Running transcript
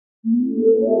How are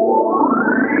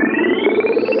you?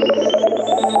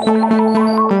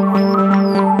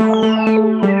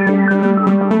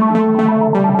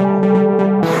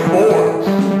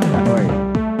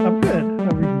 I'm good. How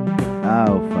are you?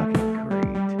 Oh, fucking great.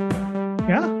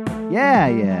 Yeah?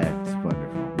 Yeah. It's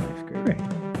wonderful. Life's great. Great.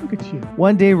 Look at you.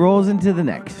 One day rolls into the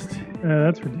next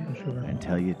That's for damn sure.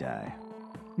 until you die.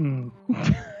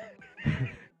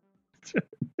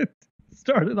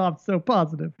 Started off so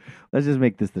positive. Let's just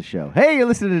make this the show. Hey, you're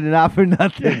listening to Not For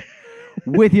Nothing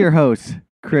with your hosts,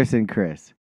 Chris and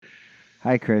Chris.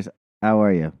 Hi, Chris. How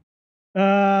are you?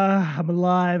 I'm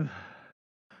alive.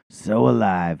 So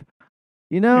alive.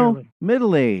 You know, Barely.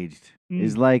 middle-aged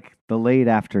is like the late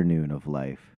afternoon of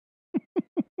life.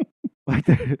 Like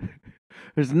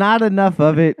there's not enough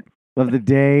of it of the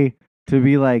day to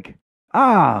be like,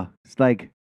 it's like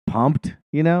pumped,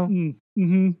 you know?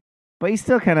 Mm-hmm. But you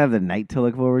still kind of have the night to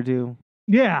look forward to.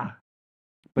 Yeah.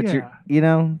 But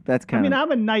Yeah. that's kind of. I'm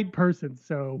a night person,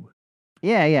 so.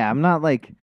 Yeah. I'm not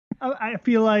like. I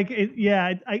feel like it.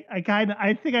 Yeah. I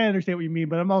think I understand what you mean,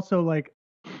 but I'm also like,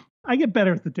 I get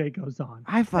better as the day goes on.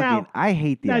 I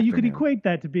hate the Now afternoon. you could equate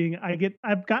that to being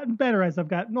I've gotten better as I've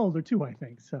gotten older too, I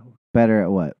think. So Better at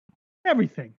what?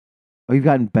 everything. Oh, you've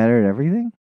gotten better at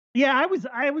everything? Yeah, I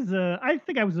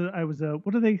think I was a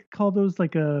what do they call those?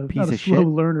 Like Piece not a of slow shit?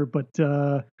 learner, but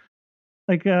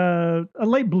like a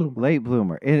late bloomer. Late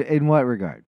bloomer. In what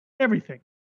regard? Everything.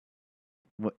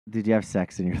 What did you have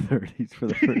sex in your 30s for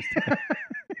the first time?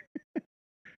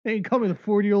 They ain't call me the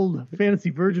 40-year-old fantasy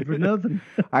virgin for nothing.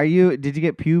 Did you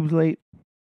get pubes late?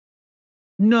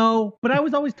 No, but I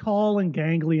was always tall and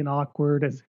gangly and awkward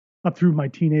as up through my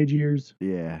teenage years.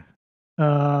 Yeah.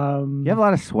 You You have a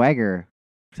lot of swagger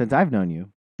since I've known you.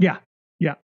 Yeah.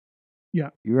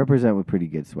 You represent with pretty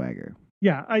good swagger.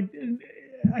 Yeah, I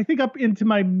think up into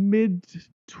my mid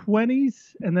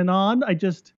 20s and then on, I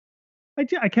kept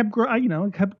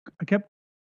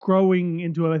growing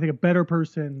into I think a better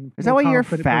person. Is that more why your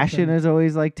confident fashion person. is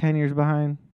always like 10 years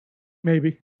behind?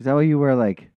 Maybe. Is that why you wear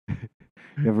like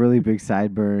you have really big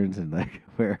sideburns and like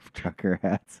wear trucker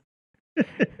hats?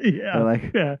 Yeah.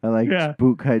 I like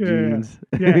boot cut jeans.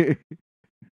 Yeah.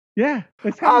 Yeah.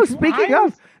 Oh, speaking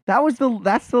of,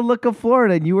 that's the look of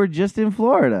Florida, and you were just in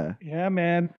Florida. Yeah,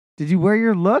 man. Did you wear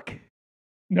your look?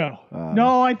 No.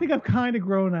 No, I think I've kind of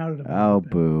grown out of it. Oh,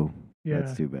 boo. Yeah.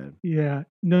 That's too bad. Yeah.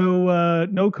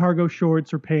 No cargo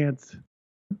shorts or pants.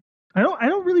 I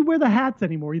don't really wear the hats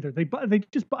anymore either.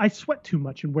 I sweat too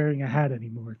much in wearing a hat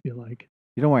anymore, I feel like.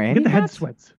 You don't wear any Get the head hats?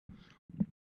 sweats.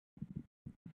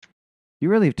 You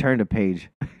really have turned a page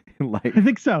in life. I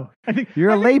think so.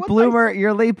 You're a late bloomer. You're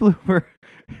a late bloomer,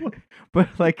 but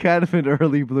like kind of an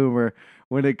early bloomer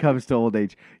when it comes to old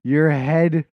age. Your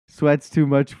head sweats too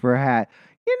much for a hat.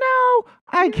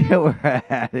 I can't wear a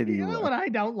hat anymore. You know what I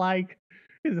don't like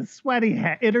is a sweaty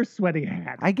hat, inner sweaty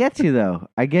hat. I get you though.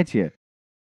 I get you.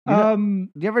 You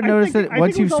ever notice that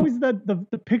once it was always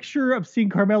the picture of seeing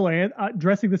Carmelo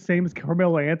dressing the same as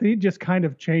Carmelo Anthony just kind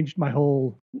of changed my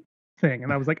whole thing,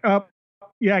 and I was like,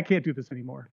 yeah, I can't do this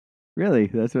anymore. Really?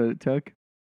 That's what it took?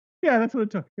 Yeah, that's what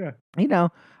it took. Yeah.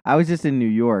 I was just in New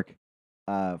York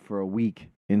for a week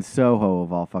in Soho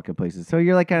of all fucking places. So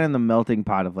you're like kind of in the melting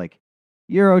pot of like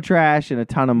Euro trash and a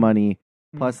ton of money,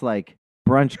 plus like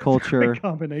brunch culture. Great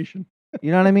combination.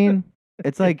 You know what I mean?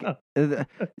 It's like it's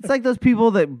like those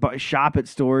people that shop at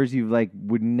stores you like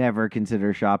would never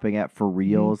consider shopping at for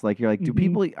reals. Mm-hmm. Like you're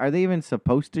like, are they even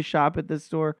supposed to shop at this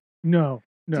store? No.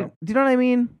 Do you know what I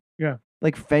mean? Yeah.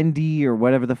 Like Fendi or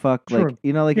whatever the fuck, sure.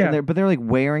 Like, but they're like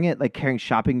wearing it, like carrying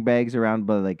shopping bags around,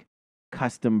 but like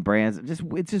custom brands.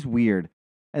 It's just weird.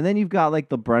 And then you've got like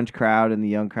the brunch crowd and the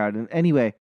young crowd. And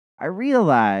anyway, I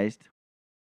realized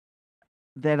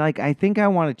that like I think I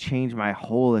want to change my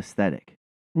whole aesthetic.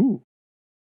 Ooh.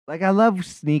 Like I love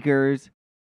sneakers,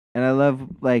 and I love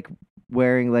like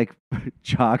wearing like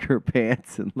jogger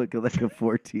pants and looking like a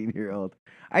 14-year-old.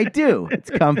 I do.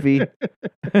 It's comfy.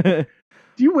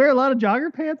 Do you wear a lot of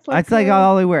jogger pants? That's like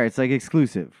all I wear. It's like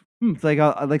exclusive. It's like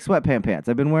sweatpant pants.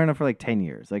 I've been wearing them for like 10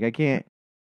 years. Like I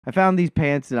found these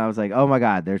pants and I was like, oh my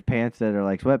God, there's pants that are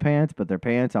like sweatpants, but they're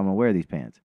pants. I'm going to wear these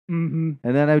pants. Mm-hmm.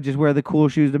 And then I would just wear the cool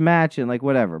shoes to match and like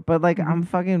whatever. But like I'm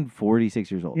fucking 46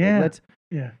 years old. Yeah. Like,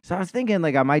 yeah. So I was thinking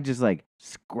like I might just like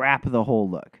scrap the whole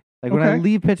look. Like when I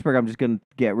leave Pittsburgh, I'm just going to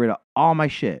get rid of all my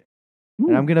shit. Ooh.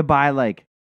 And I'm going to buy like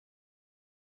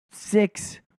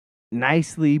 6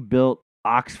 nicely built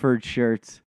Oxford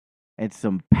shirts and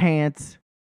some pants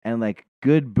and like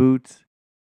good boots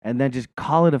and then just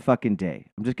call it a fucking day.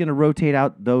 I'm just going to rotate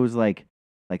out those like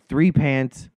 3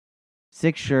 pants,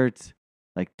 6 shirts,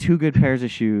 like 2 good pairs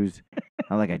of shoes,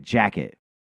 and like a jacket.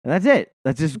 And that's it.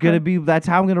 That's just Okay. gonna be. That's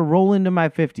how I'm gonna roll into my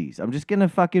 50s. I'm just gonna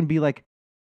fucking be like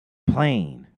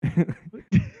plain.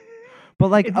 But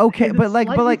like Is okay, it but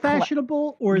slightly like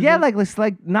fashionable or is yeah, it, like let's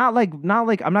like not like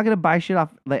I'm not gonna buy shit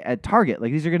off like at Target.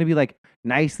 Like these are gonna be like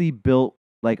nicely built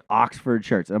like Oxford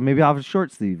shirts. Or maybe I'll have a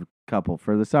short sleeve couple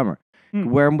for the summer.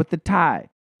 Wear them with the tie,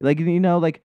 like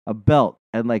like a belt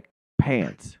and like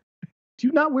pants. do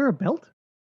you not wear a belt?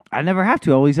 I never have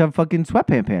to. I always have fucking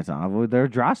sweatpant pants on with their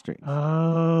drawstrings.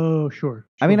 Oh, sure.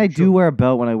 I mean, I sure. do wear a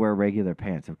belt when I wear regular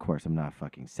pants. Of course, I'm not a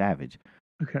fucking savage.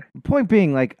 Okay. Point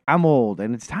being, like, I'm old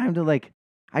and it's time to like.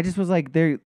 I just was like,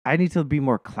 I need to be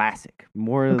more classic,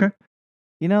 more. Okay.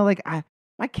 Like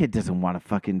my kid doesn't want to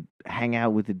fucking hang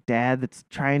out with a dad that's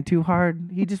trying too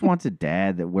hard. He just wants a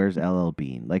dad that wears LL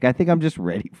Bean. Like, I think I'm just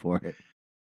ready for it.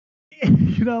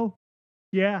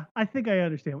 Yeah, I think I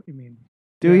understand what you mean.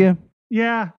 Do you?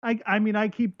 Yeah, I mean, I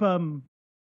keep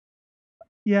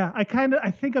yeah,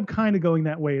 I think I'm kind of going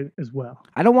that way as well.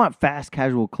 I don't want fast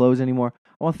casual clothes anymore.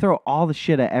 I want to throw all the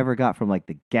shit I ever got from like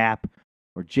the Gap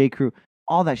or J. Crew,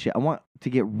 all that shit. I want to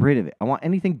get rid of it. I want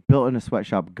anything built in a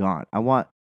sweatshop gone. I want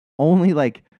only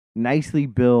like nicely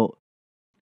built.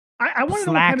 I want to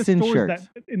know what kind of slacks and stores shirts.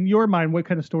 that, in your mind, what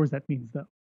kind of stores that means though.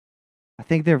 I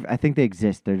think they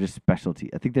exist. They're just specialty.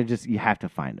 I think they're just you have to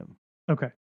find them. Okay.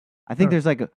 I think Alright.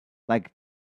 there's like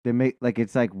they make like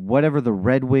it's like whatever the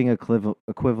Red Wing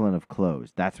equivalent of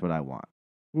clothes. That's what I want.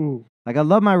 Ooh. Like I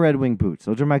love my Red Wing boots.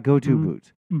 Those are my go-to Mhm.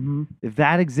 boots. Mm-hmm. If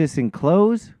that exists in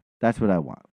clothes, that's what I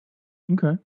want.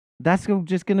 Okay. That's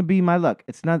just going to be my look.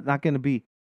 It's not going to be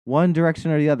one direction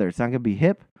or the other. It's not going to be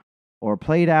hip or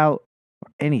played out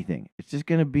or anything. It's just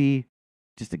going to be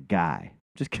just a guy.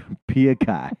 Just going to be a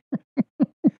guy.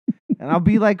 And I'll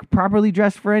be like properly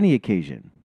dressed for any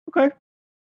occasion. Okay.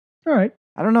 All right.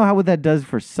 I don't know what that does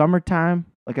for summertime.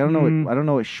 Like I don't know Mm. I don't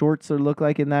know what shorts are look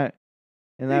like in that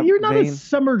You're not vein. a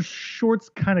summer shorts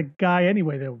kind of guy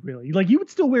anyway, though. Really, like you would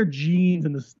still wear jeans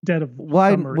instead of Well,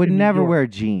 I summer. would in New never York. wear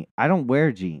jeans. I don't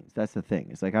wear jeans. That's the thing.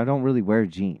 It's like I don't really wear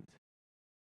jeans.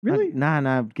 Really? Nah,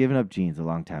 I've given up jeans a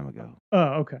long time ago.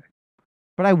 Oh, okay.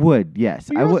 But I would, yes.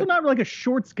 But I you're would. also not like a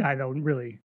shorts guy, though.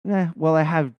 Really. Well, I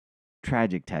have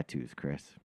tragic tattoos, Chris.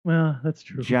 Well, that's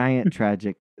true. Giant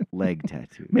tragic leg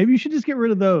tattoos. Maybe you should just get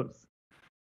rid of those.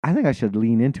 I think I should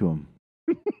lean into them.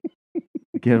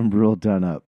 Get them real done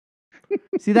up.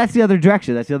 See, that's the other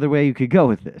direction. That's the other way you could go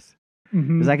with this. Mhm.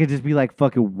 Because I could just be like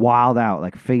fucking wild out,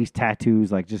 like face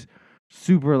tattoos, like just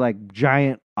super like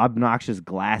giant obnoxious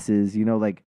glasses,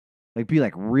 like be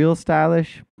like real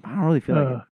stylish. I don't really feel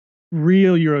like it.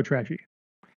 Real Euro trashy.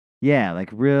 Yeah, like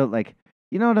real, like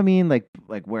you know what I mean, like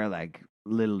wear like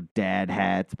little dad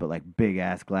hats, but like big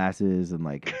ass glasses and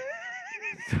like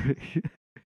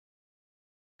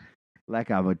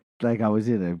like I was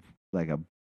in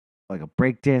a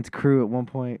breakdance crew at one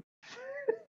point.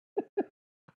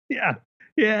 Yeah.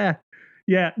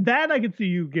 That I could see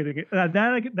you getting it. That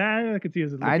I could see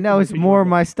as. I know it's more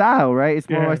my style, right? It's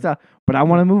more my style, but I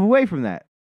want to move away from that.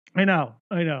 I know.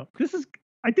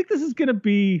 I think this is gonna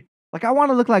be like I want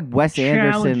to look like Wes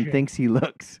Anderson thinks he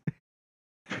looks.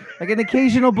 Like an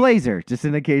occasional blazer, just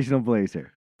an occasional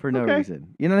blazer for no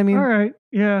reason. You know what I mean? All right.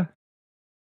 Yeah.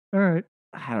 All right.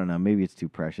 I don't know. Maybe it's too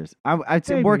precious. It's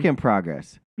a work in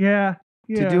progress. Yeah.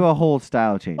 To do a whole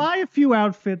style change. Buy a few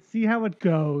outfits, see how it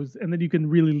goes, and then you can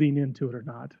really lean into it or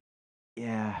not.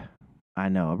 Yeah, I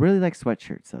know. I really like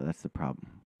sweatshirts, though. That's the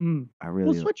problem. I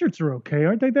really. Well, sweatshirts are okay,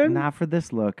 aren't they? Then not for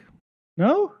this look.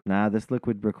 No. Nah, this look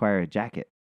would require a jacket.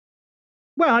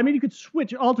 Well, I mean, you could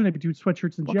alternate between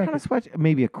sweatshirts and what jackets. Kind of sweatshirt?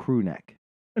 Maybe a crew neck.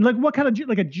 And like what kind of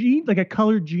like a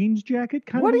colored jeans jacket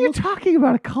kind what of? What are you talking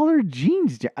about? A colored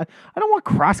jeans jacket? I don't want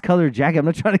cross-colored jacket. I'm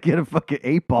not trying to get a fucking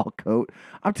 8-ball coat.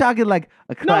 I'm talking like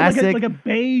a classic, like a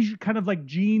beige kind of like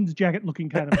jeans jacket looking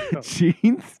kind of coat.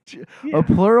 Jeans, a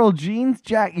plural jeans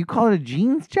jacket. You call it a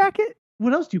jeans jacket?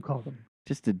 What else do you call them?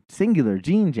 Just a singular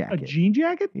jean jacket. A jean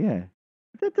jacket? Yeah.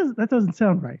 That doesn't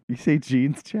sound right. You say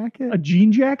jeans jacket? A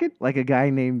jean jacket? Like a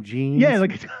guy named Jeans? Yeah,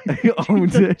 like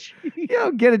owns it.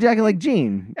 Get a jacket like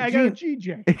Jean. I got a jean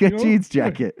jacket. I got a jeans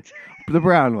jacket. The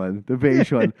brown one, the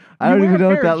beige one. I don't even know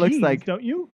what that looks like. Don't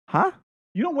you? Huh?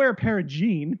 You don't wear a pair of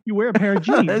jeans. You wear a pair of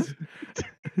jeans.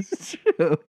 That's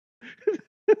true.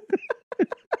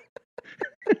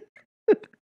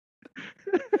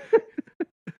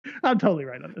 I'm totally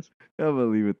right on this. I'm going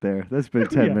to leave it there. That's been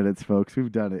 10 minutes, folks.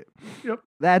 We've done it. Yep.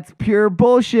 That's pure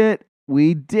bullshit.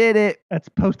 We did it. That's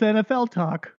post NFL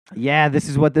talk. Yeah, this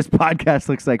is what this podcast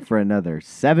looks like for another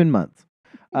 7 months.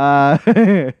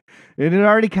 It had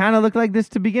already kind of looked like this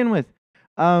to begin with.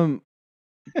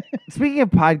 Speaking of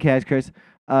podcast, Chris,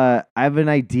 I have an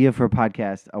idea for a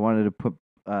podcast. I wanted to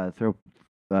throw.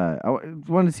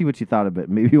 Wanted to see what you thought of it.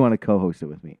 Maybe you want to co-host it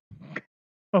with me.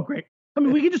 Oh, great. I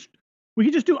mean, we could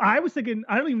just do. I was thinking.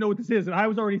 I don't even know what this is, and I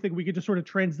was already thinking we could just sort of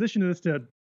transition this to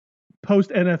post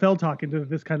NFL talk into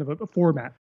this kind of a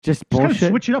format. Just Kind of bullshit.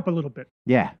 switch it up a little bit.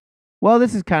 Yeah. Well,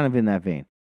 this is kind of in that vein.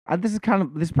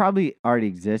 This probably already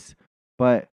exists,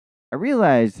 but I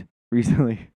realized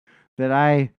recently that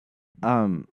I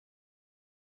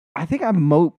think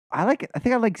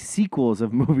I like sequels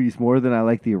of movies more than I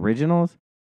like the originals.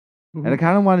 And I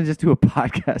kind of want to just do a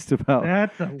podcast about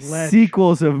That's a ledge.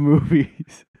 sequels of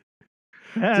movies.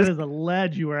 That just- is a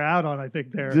ledge you were out on, I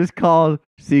think, there. Just called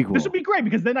sequels. This would be great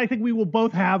because then I think we will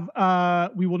both have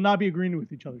we will not be agreeing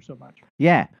with each other so much.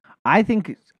 Yeah. I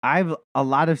think I have a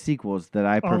lot of sequels that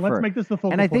I prefer. Let's make this the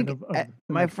focal And I point think of the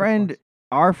my next friend, response.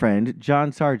 our friend,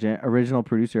 John Sargent, original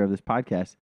producer of this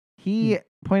podcast, he Hmm.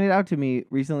 pointed out to me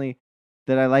recently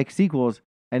that I like sequels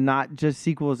and not just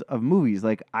sequels of movies.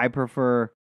 Like, I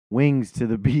prefer Wings to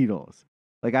the Beatles.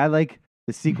 Like, I like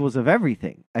the sequels of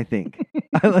everything, I think.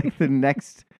 I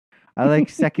like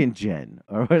second gen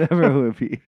or whatever it would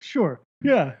be. Sure.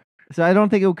 Yeah. So I don't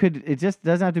think it just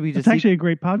doesn't have to be It's just actually a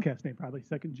great podcast name, probably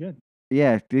Second Gen.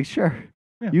 Yeah, sure.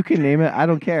 Yeah. You can name it. I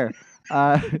don't care.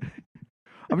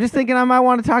 I'm just thinking I might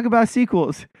want to talk about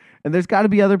sequels. And there's got to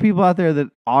be other people out there that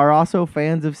are also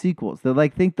fans of sequels. That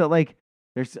think that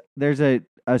there's a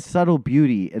subtle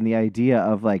beauty in the idea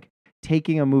of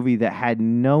taking a movie that had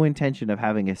no intention of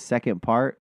having a second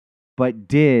part, but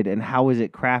did, and how was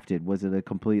it crafted? Was it a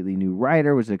completely new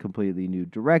writer? Was it a completely new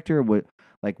director?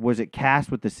 Was it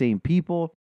cast with the same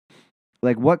people?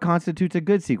 What constitutes a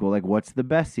good sequel? What's the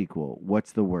best sequel?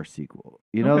 What's the worst sequel?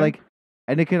 You know, Okay.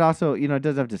 and it could also, it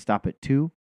doesn't have to stop at 2.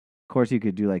 Of course, you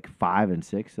could do 5 and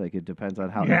 6. It depends on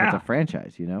how if Yeah. it's a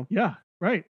franchise, Yeah.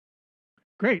 Right.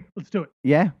 Great. Let's do it.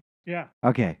 Yeah. Yeah.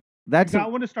 Okay. You That's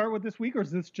got one to start with this week, or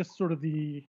is this just sort of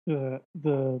the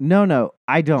no.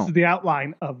 I this is don't. the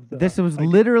outline of the? This was idea?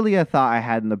 literally a thought I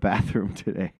had in the bathroom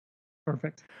today,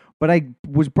 Perfect. but I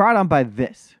was brought on by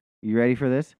this. You ready for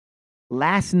this?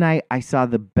 Last night I saw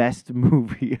the best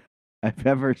movie I've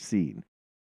ever seen.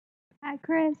 Hi,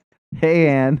 Chris. Hey,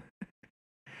 Ann.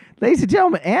 Ladies and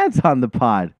gentlemen, Ann's on the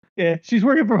pod. Yeah, she's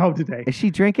working from home today. Is she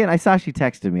drinking? I saw she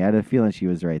texted me. I had a feeling she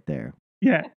was right there.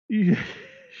 Yeah.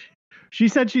 She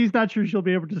said she's not sure she'll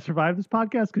be able to survive this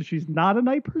podcast because she's not a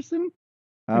night person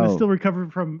and is Oh, still recovering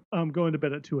from going to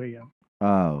bed at 2 a.m.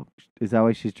 oh, is that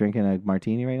why she's drinking a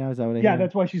martini right now? Is that what I Yeah, hear?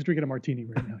 that's why she's drinking a martini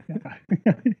right now.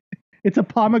 Yeah. It's a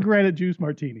pomegranate juice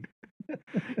martini.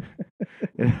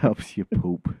 It helps you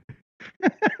poop.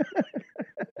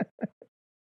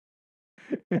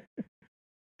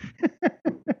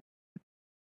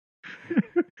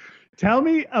 Tell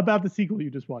me about the sequel you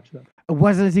just watched, though. It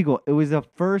wasn't a sequel. It was the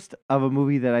first of a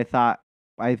movie that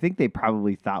I think they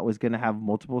probably thought was going to have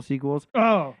multiple sequels.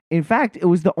 Oh, In fact, it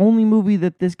was the only movie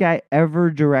that this guy ever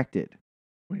directed.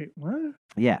 wait, what?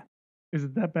 Yeah. Is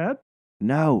it that bad?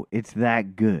 No, it's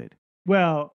that good.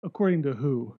 Well, according to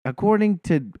who? According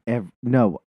to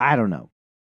no, I don't know.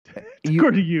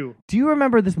 According to you. Do you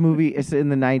remember this movie? It's in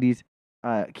the 90s.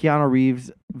 Keanu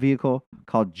Reeves vehicle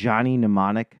called Johnny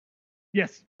Mnemonic.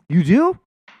 Yes. You do?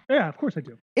 Yeah, of course I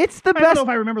do. It's the I don't know best. if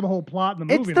I remember the whole plot in the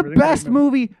movie. It's and the everything, but I best remember-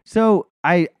 movie. So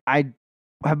I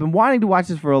have been wanting to watch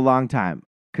this for a long time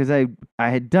because I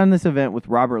had done this event with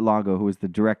Robert Longo, who was the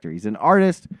director. He's an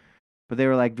artist, but they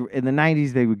were like in the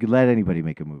 90s they would let anybody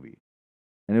make a movie,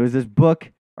 and it was this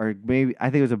book, or maybe I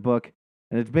think it was a book,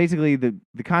 and it's basically the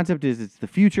concept is it's the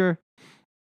future,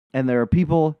 and there are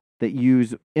people that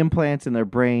use implants in their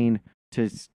brain to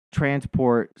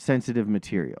transport sensitive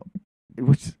material,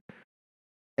 which,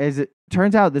 as it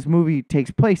turns out, this movie takes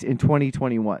place in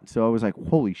 2021. So I was like,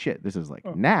 holy shit, this is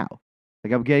now.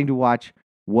 Like, I'm getting to watch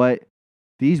what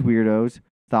these weirdos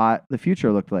thought the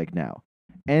future looked like now.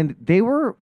 And they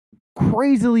were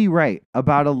crazily right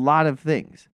about a lot of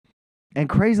things and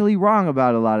crazily wrong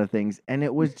about a lot of things. And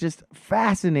it was just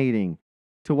fascinating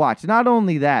to watch. Not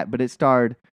only that, but it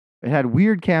had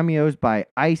weird cameos by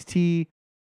Ice-T.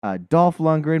 Dolph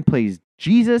Lundgren plays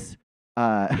Jesus.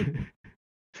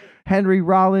 Henry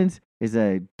Rollins is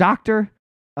a doctor.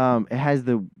 It has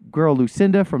the girl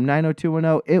Lucinda from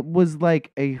 90210. It was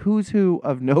like a who's who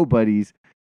of nobodies.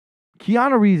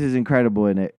 Keanu Reeves is incredible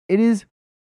in it.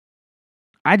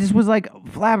 I just was like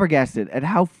flabbergasted at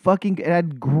how it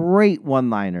had great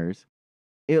one-liners.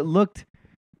 It looked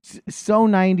so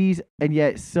 90s and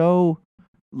yet so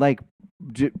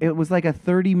it was like a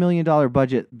 $30 million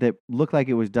budget that looked like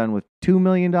it was done with $2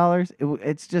 million.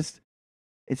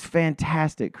 It's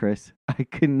fantastic, Chris. I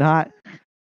could not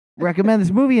recommend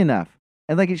this movie enough.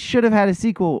 And it should have had a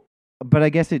sequel, but I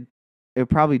guess it it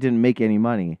probably didn't make any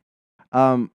money.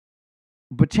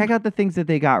 But check out the things that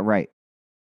they got right.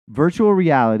 Virtual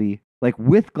reality, like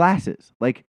with glasses,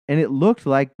 like, and it looked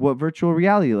like what virtual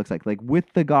reality looks like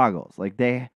with the goggles. Like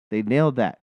they nailed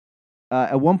that.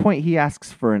 At one point, he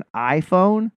asks for an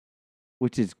iPhone,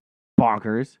 which is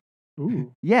bonkers.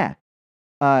 Ooh. Yeah.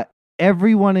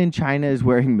 Everyone in China is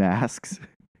wearing masks.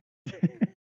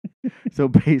 So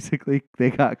basically,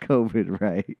 they got COVID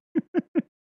right.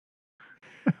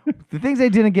 The things they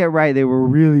didn't get right, they were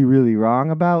really, really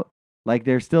wrong about. Like,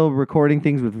 they're still recording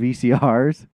things with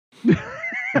VCRs.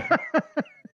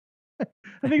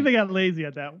 I think they got lazy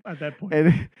at that point.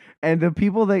 And the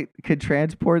people that could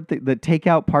transport, that take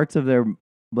out parts of their,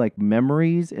 like,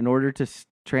 memories in order to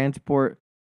transport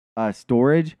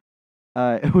storage,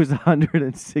 it was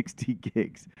 160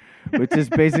 gigs, which is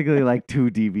basically like 2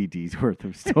 DVDs worth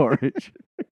of storage.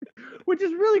 Which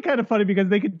is really kind of funny because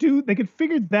they could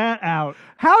figure that out.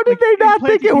 How did they not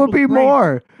think it would be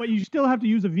more? But you still have to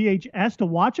use a VHS to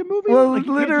watch a movie? Well, like,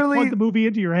 you literally, can't just plug the movie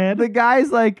into your head. The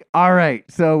guy's like, all right,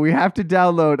 so we have to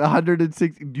download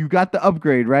 160. You got the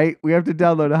upgrade, right? We have to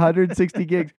download 160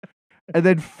 gigs and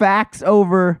then fax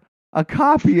over a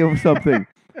copy of something.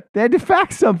 They had to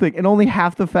fax something, and only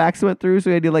half the fax went through, so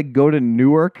we had to like go to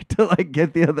Newark to like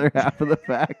get the other half of the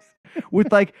fax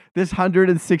with like this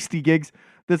 160 gigs.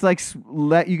 That's like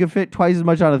you can fit twice as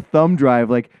much on a thumb drive,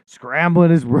 like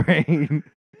scrambling his brain.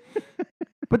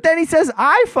 But then he says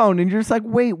iPhone, and you're just like,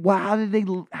 wait, wow,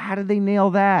 how did they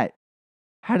nail that?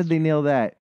 How did they nail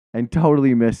that? And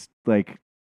totally missed like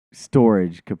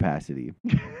storage capacity.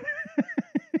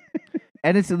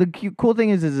 And it's the cool thing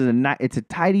is it's a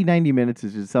tidy 90 minutes.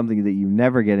 It's just something that you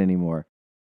never get anymore.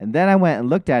 And then I went and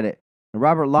looked at it, and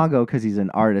Robert Longo, because he's an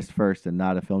artist first and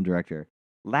not a film director,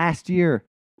 last year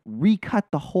recut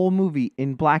the whole movie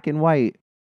in black and white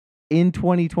in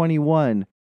 2021.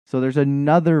 So there's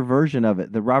another version of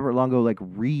it that Robert Longo like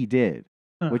redid,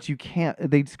 which you can't.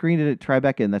 They screened it at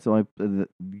Tribeca, and that's the only.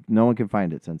 No one can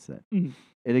find it since then. Mm-hmm.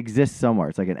 It exists somewhere.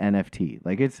 It's like an NFT.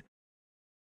 Like it's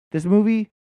this movie,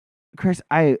 Chris.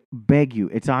 I beg you,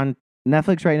 it's on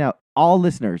Netflix right now. All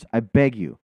listeners, I beg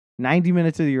you, 90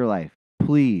 minutes of your life,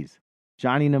 please.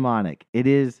 Johnny Mnemonic. It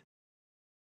is.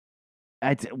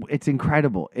 It's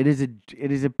incredible. It is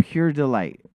a pure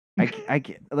delight. I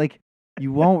like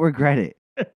you won't regret it.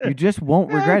 You just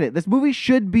won't regret it. This movie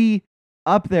should be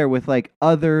up there with like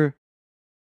other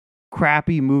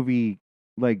crappy movie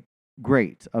like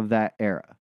greats of that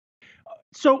era.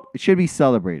 So it should be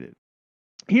celebrated.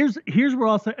 Here's where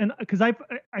I'll say, and because I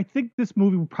think this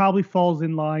movie probably falls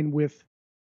in line with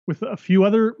a few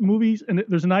other movies, and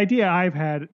there's an idea I've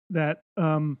had that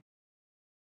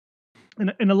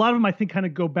and a lot of them I think kind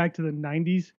of go back to the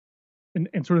 90s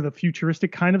and sort of the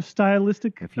futuristic kind of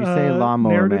stylistic. If you say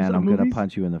Lawnmower Man, I'm going to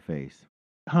punch you in the face.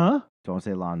 Huh? Don't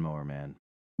say Lawnmower Man.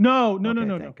 No.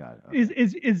 Thank God. Okay.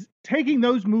 Is taking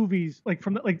those movies like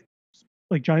from like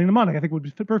Johnny Mnemonic, I think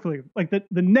would fit perfectly. Like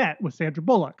the Net with Sandra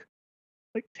Bullock.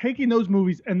 Like taking those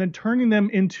movies and then turning them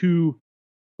into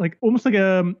like almost like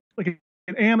an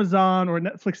Amazon or a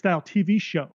Netflix style TV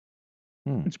show.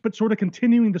 But sort of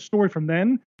continuing the story from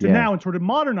then to now and sort of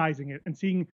modernizing it and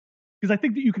seeing, because I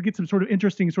think that you could get some sort of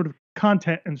interesting sort of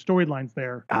content and storylines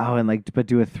there. Oh, and but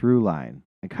do a through line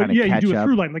and kind of catch up. You do a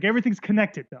through line. Like everything's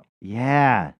connected though.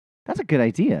 Yeah, that's a good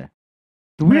idea.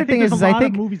 The weird thing is, I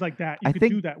think movies like that you could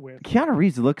do that with. Keanu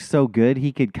Reeves looks so good,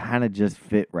 he could kind of just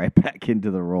fit right back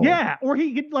into the role. Yeah, or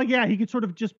he could sort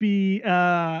of just be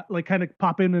like kind of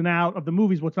pop in and out of the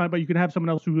movies. What's not, but you could have someone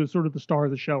else who is sort of the star of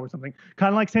the show or something.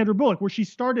 Kind of like Sandra Bullock, where she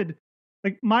started.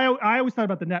 Like I always thought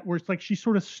about the Net, where it's like she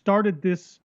sort of started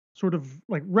this sort of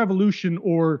like revolution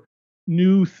or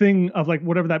new thing of like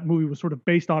whatever that movie was sort of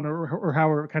based on, or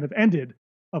how it kind of ended,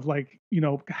 of like, you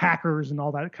know, hackers and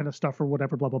all that kind of stuff or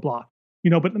whatever, blah blah blah. You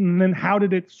know, but then how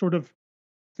did it sort of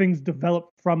things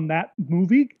develop from that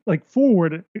movie like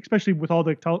forward, especially with all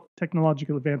the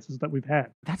technological advances that we've had?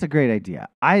 That's a great idea.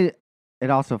 It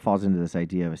also falls into this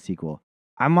idea of a sequel.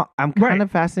 I'm kind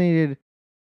of fascinated.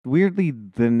 Weirdly,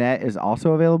 The Net is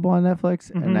also available on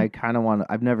Netflix, and I kind of want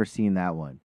to. I've never seen that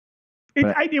one.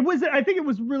 I think it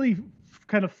was really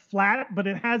kind of flat, but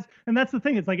it has, and that's the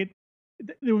thing. It's like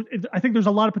I think there's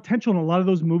a lot of potential in a lot of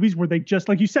those movies where they just,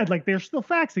 like you said, like they're still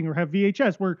faxing or have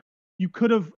VHS, where you could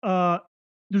have.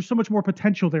 There's so much more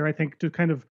potential there. I think to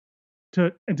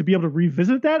be able to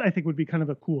revisit that, I think would be kind of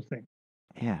a cool thing.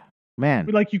 Yeah, man.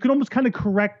 But like you could almost kind of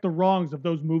correct the wrongs of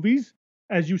those movies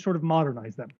as you sort of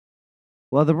modernize them.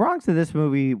 Well, the wrongs of this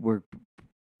movie were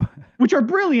which are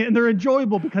brilliant and they're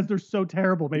enjoyable because they're so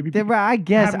terrible. Maybe I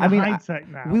guess. having I mean, hindsight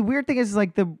now. weird thing is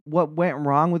like what went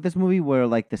wrong with this movie were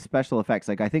like the special effects.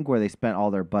 Like I think where they spent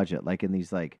all their budget, like in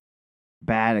these like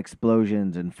bad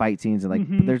explosions and fight scenes, and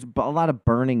like there's a lot of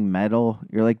burning metal.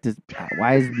 You're like,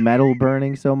 why is metal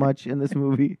burning so much in this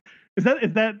movie? Is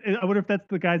that? I wonder if that's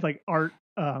the guy's like art.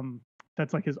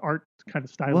 That's like his art kind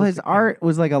of style. Well, his art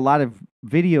was like a lot of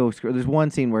video. There's one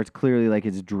scene where it's clearly like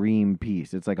his dream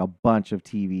piece. It's like a bunch of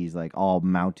TVs like all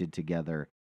mounted together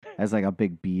as like a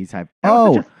big bee type.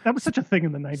 That was such a thing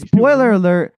in the 90s. Spoiler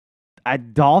alert! A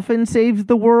dolphin saves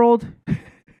the world.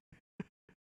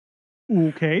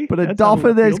 Okay, but a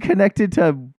dolphin that's connected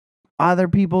to other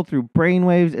people through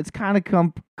brainwaves. It's kind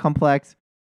of complex.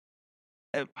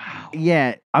 Wow.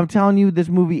 Yeah, I'm telling you, this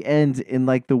movie ends in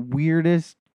like the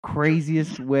weirdest,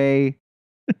 craziest way.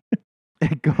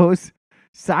 It goes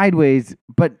sideways,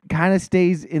 but kind of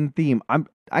stays in theme.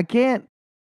 I can't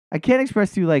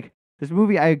express to you like this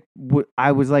movie. I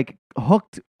was like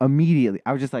hooked immediately.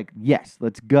 I was just like, yes,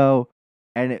 let's go,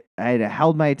 and I had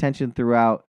held my attention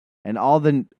throughout. And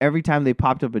every time they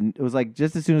popped up, and it was like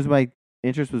just as soon as my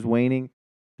interest was waning,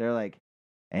 they're like,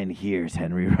 and here's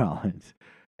Henry Rollins.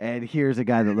 And here's a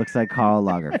guy that looks like Karl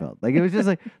Lagerfeld. Like it was just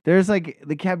like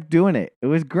they kept doing it. It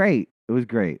was great. It was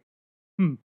great.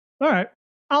 All right.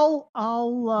 I'll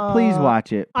please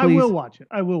watch it. Please. I will watch it.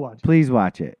 Please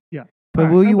watch it. Yeah.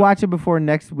 But will you watch it before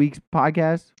next week's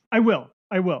podcast? I will.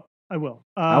 I want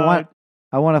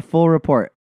a full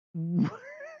report.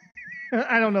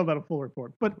 I don't know about a full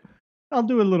report, but I'll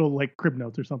do a little like crib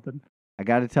notes or something. I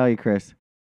got to tell you, Chris,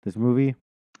 this movie.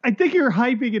 I think you're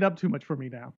hyping it up too much for me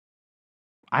now.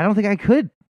 I don't think I could.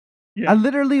 Yeah. I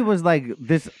literally was like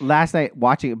this last night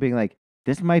watching it being like,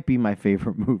 this might be my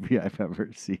favorite movie I've ever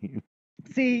seen.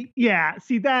 That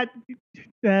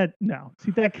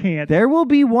can't. There will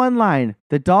be one line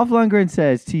that Dolph Lundgren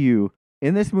says to you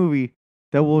in this movie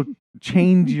that will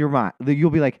change your mind. You'll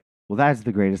be like, well, that's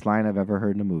the greatest line I've ever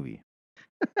heard in a movie.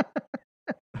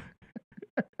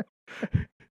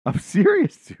 I'm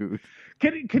serious, dude.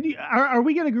 Can you? Are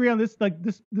we gonna agree on this? Like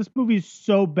this movie is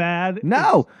so bad.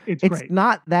 No, it's great. It's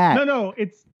not that. No,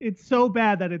 it's so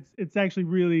bad that it's actually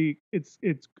really it's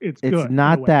good. It's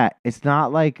not that. It's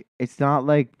not like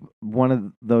one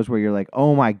of those where you're like,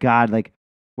 oh my god, like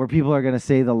where people are gonna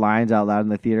say the lines out loud in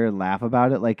the theater and laugh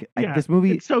about it. Like this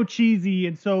movie, it's so cheesy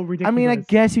and so ridiculous. I mean, I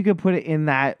guess you could put it in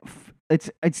that.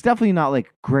 It's definitely not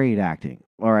like great acting.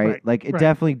 All right. Like it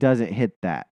definitely doesn't hit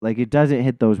that. Like it doesn't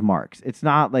hit those marks. It's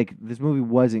not like this movie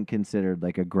wasn't considered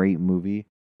like a great movie.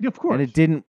 Of course. And it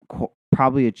didn't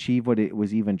probably achieve what it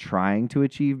was even trying to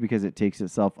achieve because it takes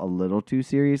itself a little too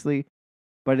seriously.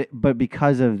 But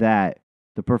because of that,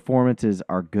 the performances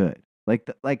are good. Like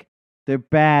they're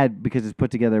bad because it's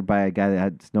put together by a guy that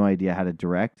has no idea how to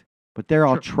direct, but they're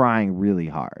all trying really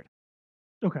hard.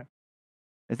 Okay.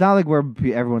 It's not like where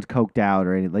everyone's coked out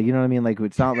or anything. Like, you know what I mean? Like,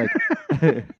 it's not like.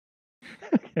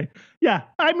 Okay. Yeah.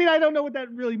 I mean, I don't know what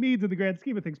that really means in the grand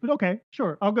scheme of things, but okay,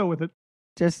 sure, I'll go with it.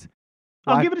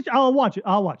 I'll give it. I'll watch it.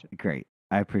 Great.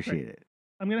 I appreciate it.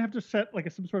 I'm gonna have to set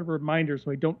like some sort of reminder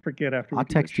so I don't forget after. I'll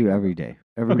text you every day,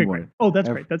 every morning. Great. Oh, that's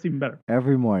great. That's even better.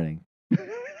 Every morning,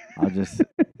 I'll just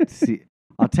see.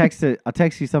 I'll text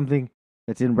you something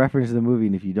that's in reference to the movie,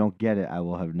 and if you don't get it, I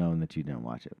will have known that you didn't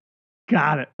watch it.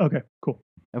 Got it. Okay. Cool.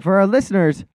 And for our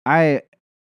listeners,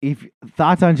 if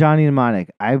thoughts on Johnny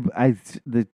Mnemonic,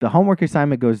 the homework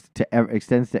assignment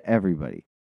extends to everybody.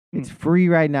 It's free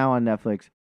right now on Netflix.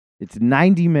 It's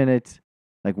 90 minutes.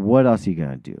 Like, what else are you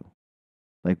gonna do?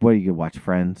 Like, what are you gonna watch?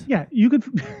 Friends? Yeah, you could.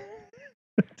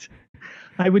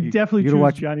 I would definitely choose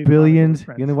watch Johnny Billions.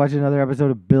 You're gonna watch another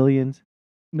episode of Billions?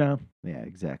 No. Yeah,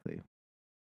 exactly.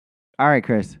 All right,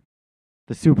 Chris.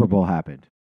 The Super Bowl happened.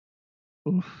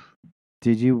 Oof.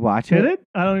 Did you watch it? Did it?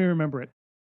 I don't even remember it.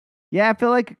 Yeah, I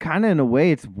feel like kind of in a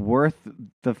way it's worth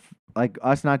like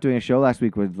us not doing a show last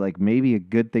week was like maybe a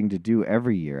good thing to do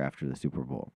every year after the Super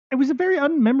Bowl. It was a very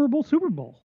unmemorable Super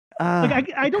Bowl.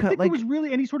 I don't think there was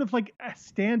really any sort of like a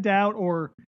standout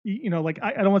or like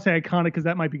I don't want to say iconic because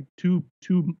that might be too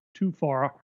far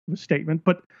of a statement,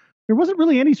 but there wasn't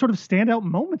really any sort of standout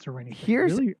moments or anything.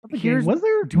 Here's was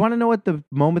there? Do you want to know what the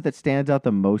moment that stands out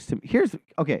the most to me?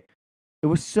 Okay. It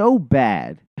was so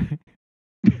bad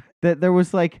that there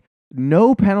was like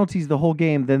no penalties the whole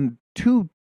game. Then two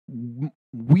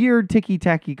weird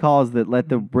ticky-tacky calls that let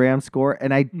the Rams score,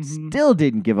 and I still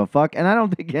didn't give a fuck, and I don't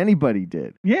think anybody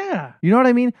did. Yeah. You know what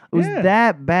I mean? It was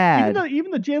that bad. Even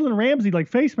the Jalen Ramsey like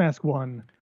face mask one.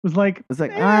 was like, It's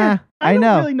like, I I don't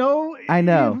know. really know. I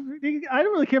know. I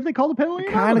don't really care if they call the penalty.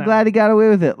 or not on Kind of that glad one. he got away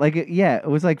with it. Like, yeah, it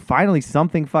was like finally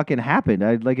something fucking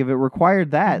happened. Like, if it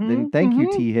required that, then Mhm, thank you,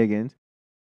 mhm. T. Higgins.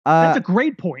 That's a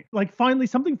great point. Like,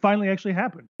 something finally actually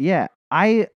happened. Yeah,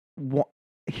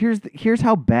 here's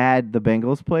how bad the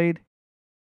Bengals played.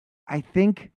 I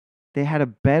think they had a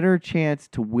better chance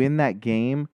to win that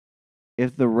game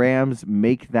if the Rams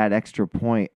make that extra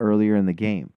point earlier in the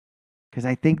game. Because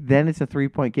I think then it's a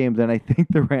 3-point game. Then I think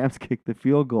the Rams kicked the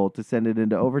field goal to send it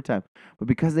into overtime. But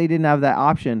because they didn't have that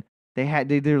option,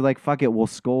 they're like, fuck it, we'll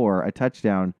score a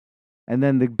touchdown. And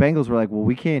then the Bengals were like, well,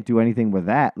 we can't do anything with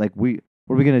that. Like, what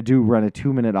are we gonna do? Run a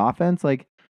 2-minute offense? Like,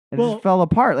 and it just fell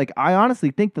apart. Like, I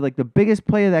honestly think that like the biggest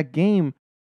play of that game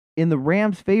in the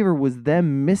Rams' favor was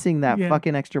them missing that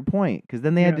fucking extra point because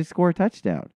then they had to score a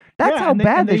touchdown. That's how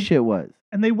bad this shit was.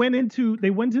 And they went into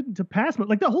pass mode.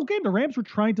 Like the whole game, the Rams were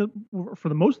trying to, for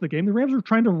the most of the game, the Rams were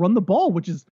trying to run the ball, which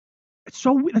is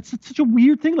that's such a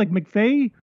weird thing. Like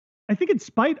McVay, I think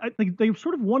like they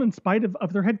sort of won in spite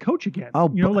of their head coach again.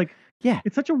 Oh, yeah,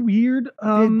 it's such a weird.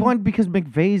 One because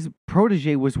McVay's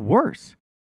protege was worse.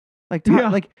 Like,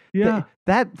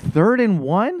 that 3rd and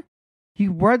 1. He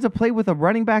runs a play with a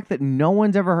running back that no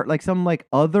one's ever heard, like some like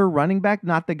other running back,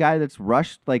 not the guy that's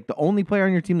rushed, like the only player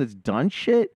on your team that's done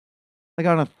shit. Like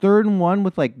on a 3rd and 1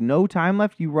 with like no time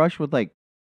left, you rush with like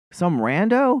some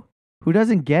rando who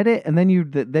doesn't get it, and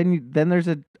then there's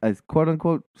a quote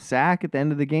unquote sack at the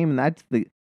end of the game, and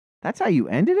that's how you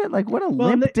ended it. Like what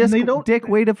a dick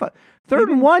way to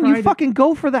 3rd and 1. You fucking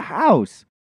go for the house.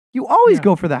 You always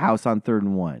go for the house on 3rd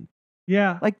and 1.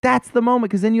 Yeah. Like, that's the moment,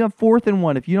 because then you have 4th and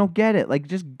 1 if you don't get it. Like,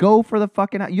 just go for the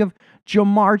fucking... You have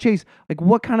Jamar Chase. Like,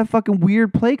 what kind of fucking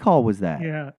weird play call was that?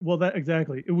 Yeah, well, that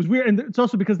exactly. It was weird, and it's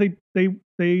also because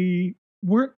they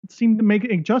weren't seemed to make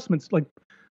adjustments, like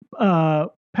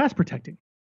pass protecting.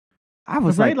 I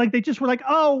was like they just were like,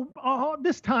 oh,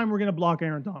 this time we're going to block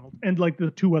Aaron Donald and, like,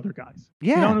 the 2 other guys.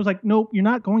 Yeah. And it was like, nope, you're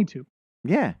not going to.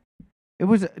 Yeah. It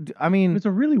was, I mean, it was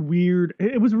a really weird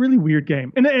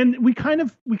game. And we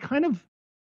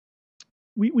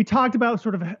talked about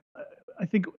sort of, I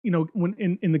think, when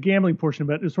in the gambling portion of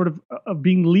it, is sort of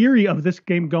being leery of this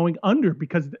game going under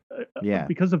because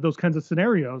of those kinds of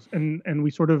scenarios. And we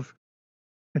sort of,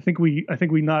 I think we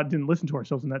didn't listen to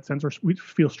ourselves in that sense, or we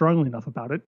feel strongly enough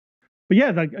about it. But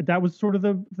yeah, that was sort of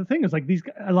the thing, is like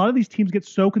a lot of these teams get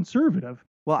so conservative.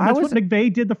 Well, that's what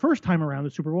McVay did the first time around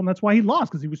the Super Bowl, and that's why he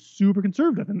lost, because he was super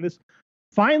conservative. And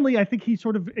finally, I think he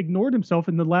sort of ignored himself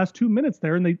in the last 2 minutes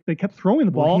there, and they kept throwing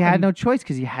the ball. Well, he had no choice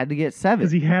because he had to get 7.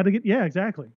 Because he had to get,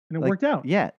 exactly, and it worked out.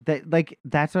 Yeah,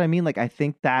 that's what I mean. Like, I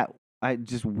think that I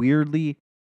just weirdly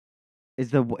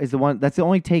is the one. That's the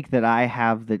only take that I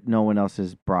have that no one else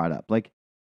has brought up. Like,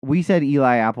 we said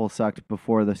Eli Apple sucked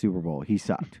before the Super Bowl. He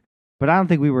sucked, but I don't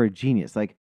think we were a genius.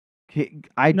 Like.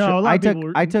 I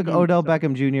took Odell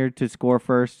Beckham Jr. to score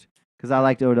first because I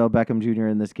liked Odell Beckham Jr.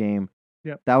 in this game.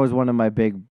 Yep. That was one of my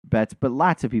big bets, but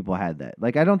lots of people had that.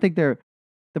 Like, I don't think the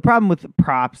problem with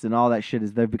props and all that shit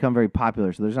is they've become very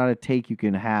popular, so there's not a take you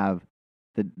can have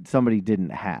that somebody didn't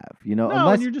have,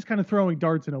 unless you're just kind of throwing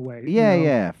darts in a way.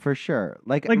 Yeah, for sure.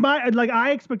 I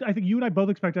think you and I both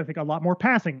expect, I think, a lot more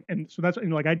passing, and so that's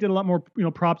like I did a lot more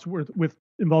props with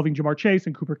involving Jamar Chase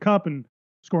and Cooper Kupp and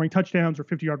scoring touchdowns or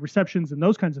 50-yard receptions and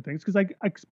those kinds of things, because I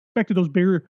expected those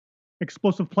bigger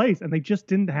explosive plays, and they just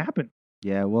didn't happen.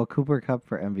 Yeah, well, Cooper Kupp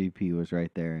for MVP was right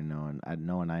there, and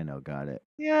no one I know got it.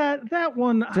 Yeah, that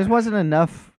one just wasn't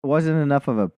enough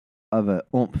of a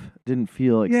oomph. Didn't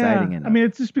feel exciting enough. I mean,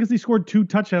 it's just because he scored 2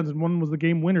 touchdowns and one was the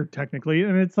game winner technically,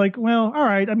 and it's like, well, all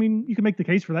right. I mean, you can make the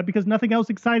case for that because nothing else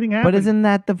exciting happened. But isn't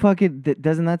that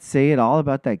doesn't that say it all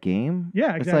about that game?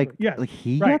 Yeah, exactly. It's like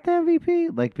he got the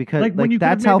MVP, like, because like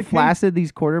that's how flaccid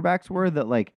these quarterbacks were. That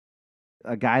like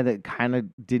a guy that kind of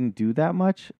didn't do that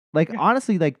much. Like,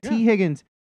 honestly, like T. Higgins,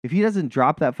 if he doesn't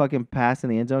drop that fucking pass in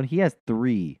the end zone, he has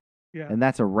 3. Yeah. And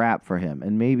that's a wrap for him.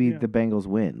 And maybe the Bengals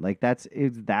win. Like,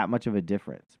 it's that much of a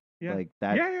difference. Yeah. Like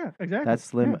that. Yeah, exactly. That's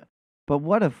slim. Yeah. But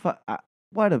what a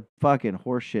fucking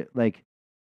horseshit. Like,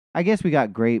 I guess we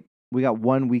got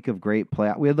 1 week of great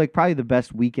playoff. We had like probably the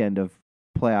best weekend of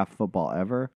playoff football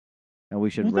ever. And we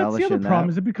should relish in that. That's the other problem,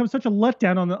 is it becomes such a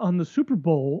letdown on the Super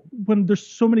Bowl when there's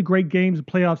so many great games and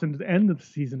playoffs into the end of the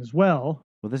season as well.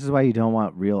 Well, this is why you don't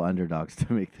want real underdogs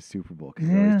to make the Super Bowl, because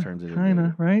it always turns it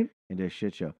into a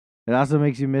shit show. It also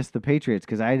makes you miss the Patriots,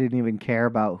 because I didn't even care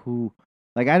about who.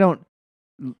 Like, I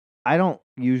don't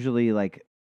usually, like,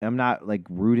 I'm not like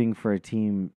rooting for a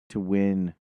team to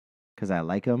win because I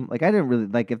like them. Like, I didn't really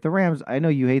like, if the Rams. I know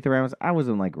you hate the Rams. I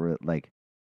wasn't like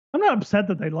I'm not upset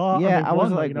that they lost. Yeah, I was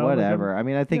won, like, you know, whatever. I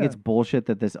mean, I think yeah. it's bullshit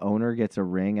that this owner gets a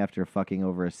ring after fucking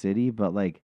over a city, but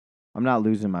like, I'm not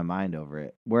losing my mind over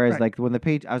it. Whereas, Right. like, when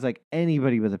I was like,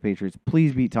 anybody with the Patriots,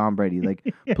 please beat Tom Brady.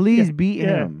 Like, Yeah, please beat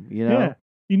yeah, him. You know, yeah.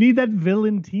 You need that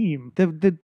villain team.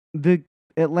 the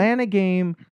Atlanta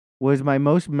game was my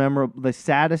most memorable, the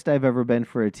saddest I've ever been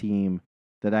for a team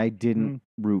that I didn't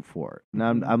root for.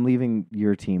 Now Mhm. I'm leaving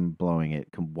your team blowing it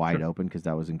wide Sure. open because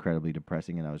that was incredibly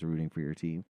depressing, and I was rooting for your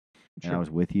team. And I Sure.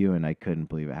 was with you, and I couldn't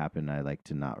believe it happened. I like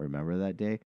to not remember that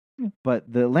day. Yeah.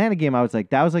 But the Atlanta game, I was like,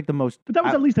 that was like the most. But that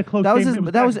was at least a close That was game. as,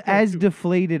 It that was back and as forth, too.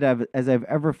 deflated as I've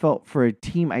ever felt for a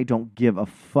team I don't give a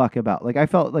fuck about. Like I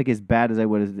felt like as bad as I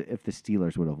would if the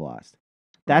Steelers would have lost.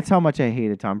 That's how much I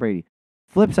hated Tom Brady.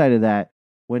 Flip side of that,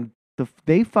 when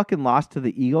they fucking lost to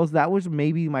the Eagles, that was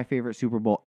maybe my favorite Super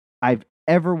Bowl I've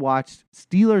ever watched,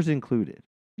 Steelers included.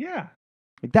 Yeah.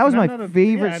 Like that was And my I'm not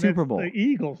favorite and Super it's Bowl. The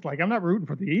Eagles. Like I'm not rooting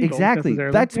for the Eagles. Exactly.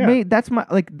 necessarily. That's my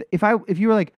like if you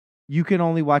were like you can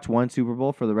only watch one Super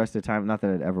Bowl for the rest of the time, not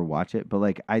that I'd ever watch it, but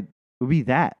like it would be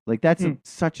that. Like that's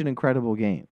such an incredible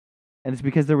game. And it's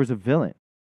because there was a villain.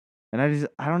 And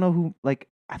I don't know who, like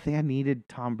I think I needed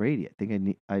Tom Brady.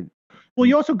 Well,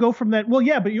 you also go from that. Well,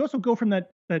 yeah, but you also go from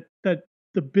that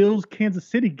the Bills Kansas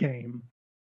City game,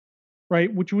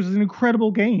 right, which was an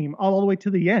incredible game all the way to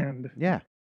the end. Yeah.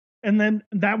 And then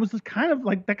that was just kind of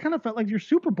felt like your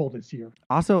Super Bowl this year.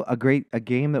 Also a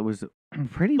game that was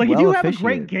pretty like well if you have officiated. a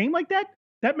great game like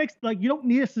that makes like you don't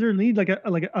necessarily need like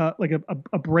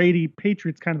a Brady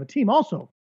Patriots kind of a team. Also,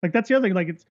 like that's the other thing. Like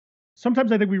it's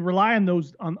sometimes I think we rely on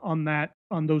those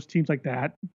on those teams like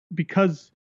that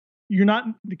because you're not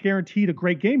guaranteed a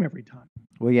great game every time.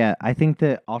 Well, yeah, I think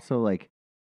that also like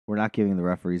we're not giving the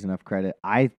referees enough credit.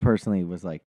 I personally was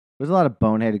like, there's a lot of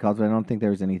boneheaded calls, but I don't think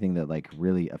there was anything that like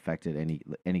really affected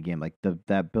any game. Like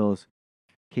that Bills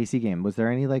KC game, was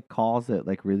there any like calls that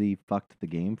like really fucked the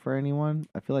game for anyone?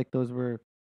 I feel like those were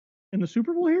in the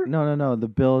Super Bowl here. No, the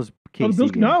Bills KC. Oh, the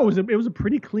Bills, game. No, it was a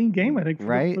pretty clean game, I think.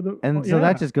 Right, so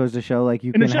that just goes to show like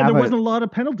you can have there wasn't a lot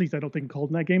of penalties. I don't think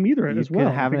called in that game either. As well, you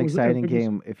can have an exciting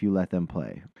game if you let them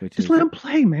play. Let them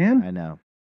play, man. I know.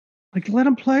 Like let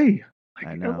them play. Like,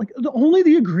 I know. Like only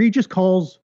the egregious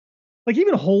calls. Like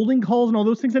even holding calls and all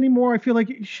those things anymore, I feel like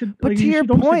you should. But like, to your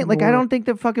point, like I don't think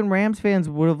that fucking Rams fans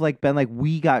would have like been like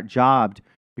we got jobbed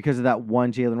because of that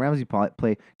one Jalen Ramsey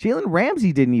play. Jalen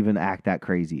Ramsey didn't even act that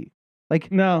crazy.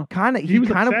 Like no, kind of he was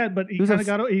upset, but he kind of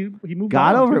got he moved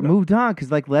got on over it, moved on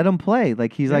because like let him play.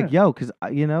 Like he's like yo, because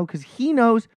because he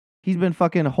knows he's been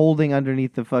fucking holding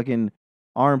underneath the fucking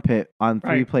armpit on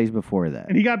 3 plays before that,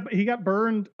 and he got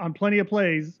burned on plenty of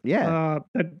plays. Yeah,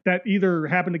 that either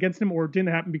happened against him or didn't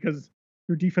happen because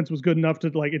your defense was good enough to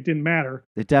like it didn't matter.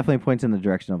 It definitely points in the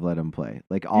direction of let him play,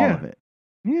 like all of it.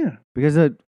 Yeah, because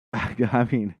I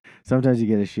mean, sometimes you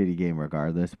get a shitty game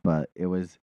regardless, but it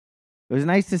was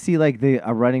nice to see like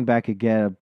a running back could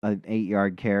get an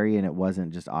 8-yard carry and it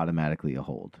wasn't just automatically a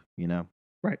hold, you know?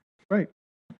 Right.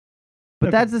 But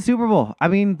that's the Super Bowl. I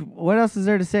mean, what else is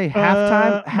there to say?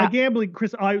 Halftime. My gambling,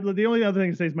 Chris. The only other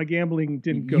thing to say is my gambling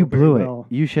didn't go. You blew very it. well.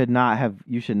 You should not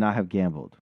have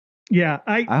gambled. Yeah,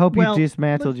 I hope you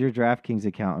dismantled your DraftKings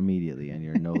account immediately and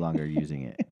you're no longer using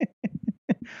it.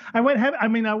 I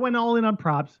went all in on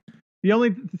props.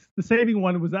 The saving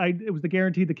one was it was the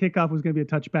guarantee the kickoff was going to be a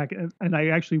touchback, and I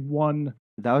actually won.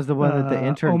 That was the one that the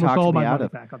intern talked me out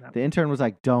of. The intern was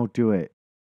like, "Don't do it.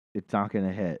 It's not going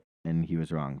to hit," and he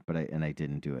was wrong. But I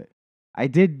didn't do it. I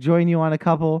did join you on a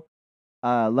couple.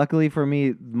 Luckily for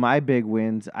me, my big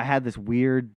wins. I had this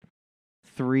weird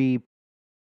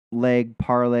 3-leg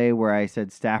parlay where I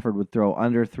said Stafford would throw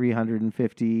under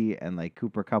 350 and like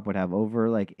Cooper Kupp would have over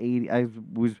like 80. I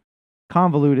was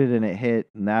convoluted and it hit,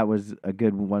 and that was a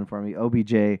good one for me.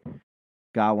 OBJ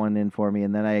got one in for me,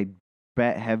 and then I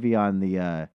bet heavy on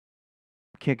the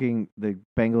kicking. The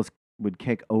Bengals would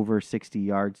kick over 60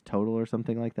 yards total or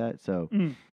something like that. So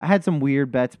I had some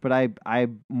weird bets, but I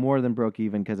more than broke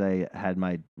even because I had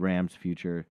my Rams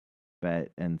future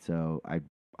bet, and so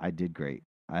I did great.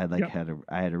 I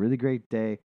had a really great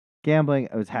day gambling.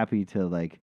 I was happy to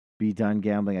like be done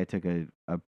gambling. I took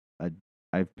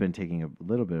I've been taking a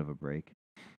little bit of a break.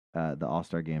 The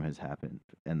All-Star game has happened,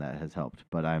 and that has helped.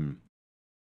 But I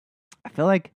feel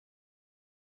like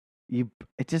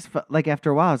it just felt like after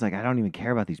a while, I was like, I don't even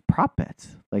care about these prop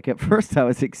bets. Like at first, I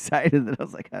was excited that I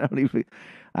was like, I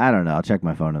don't know. I'll check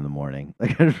my phone in the morning.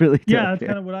 Like I really don't that's care.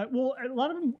 kind of what a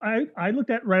lot of them I looked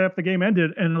at right after the game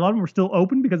ended, and a lot of them were still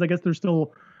open because I guess they're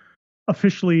still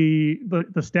officially the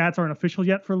stats aren't official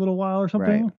yet for a little while or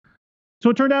something. Right. So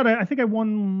it turned out I think I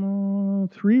won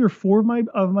 3 or 4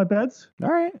 of my bets. All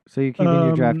right. So you're keeping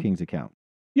your DraftKings account.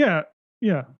 Yeah,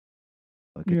 yeah,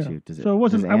 Look yeah. at you. Does it? So it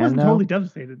wasn't. Does I Ann wasn't know? totally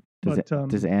devastated, Does but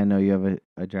does Ann know you have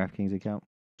a DraftKings account?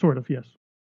 sort of, yes.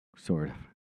 Sort of.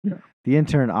 Yeah. The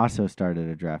intern also started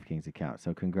a DraftKings account,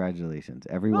 so congratulations.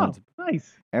 Oh,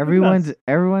 nice. Look at us.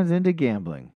 Everyone's into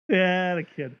gambling. Yeah, the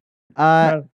kid.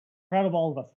 Uh, Proud of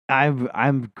all of us.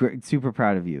 I'm super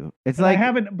proud of you. It's But like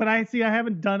I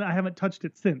haven't touched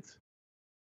it since.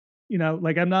 You know,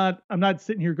 like I'm not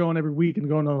sitting here going every week and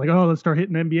going like, oh, let's start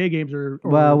hitting NBA games or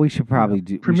well, we should probably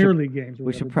do Premier League games. Or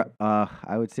We should. whatever.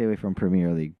 I would stay away from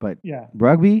Premier League, but Yeah.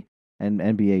 rugby and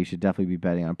NBA you should definitely be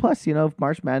betting on. Plus, if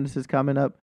March Madness is coming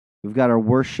up, we've got our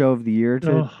worst show of the year.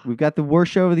 We've got the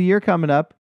worst show of the year coming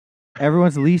up.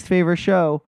 Everyone's least favorite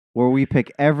show, where we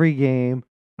pick every game.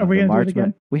 Are we gonna do it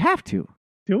again? We have to.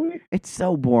 Do we? It's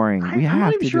so boring. I'm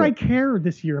not even sure I care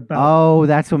this year about. Oh,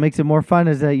 that's what makes it more fun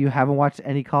is that you haven't watched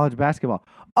any college basketball.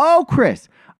 Oh, Chris,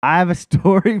 I have a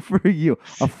story for you.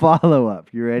 A follow-up.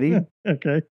 You ready?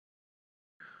 Okay.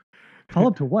 Follow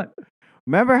up to what?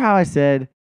 Remember how I said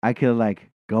I could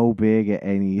go big at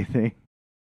anything?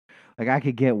 Like I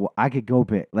could go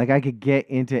big. Like I could get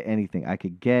into anything. I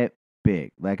could get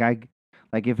big. Like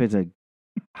if it's a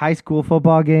high school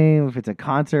football game, if it's a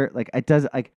concert,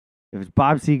 if it's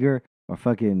Bob Seger or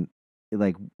fucking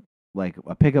like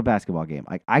a pickup basketball game,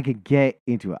 like I could get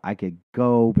into it. I could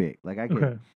go big. Like I could.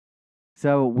 Okay.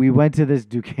 So we went to this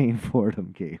Duquesne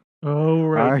Fordham game. Oh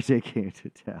right. RJ came to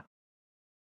town.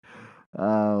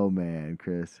 Oh man,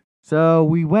 Chris. So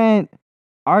we went.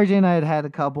 RJ and I had a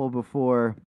couple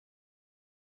before.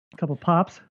 A couple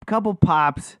pops.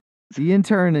 The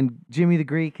intern and Jimmy the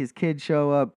Greek, his kids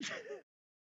show up.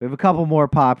 We have a couple more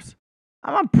pops.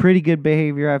 I'm on pretty good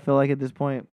behavior, I feel like, at this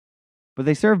point. But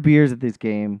they serve beers at this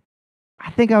game.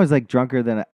 I think I was drunker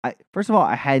than first of all,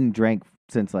 I hadn't drank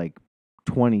since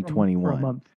 2021. For a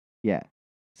month. Yeah.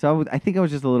 So I think I was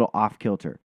just a little off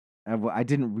kilter. I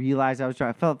didn't realize I was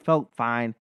drunk. I felt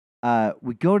fine.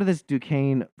 We go to this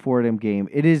Duquesne Fordham game.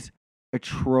 It is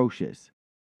atrocious.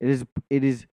 It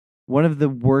is one of the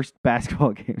worst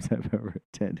basketball games I've ever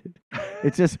attended.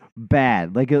 It's just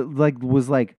bad. It was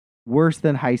worse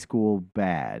than high school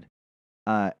bad.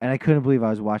 And I couldn't believe I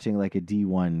was watching a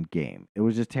D1 game. It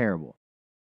was just terrible.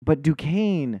 But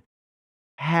Duquesne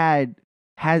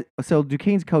so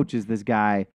Duquesne's coach is this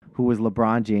guy who was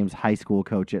LeBron James' high school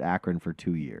coach at Akron for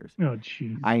 2 years. Oh,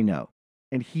 jeez. I know.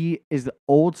 And he is the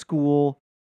old school,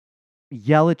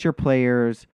 yell at your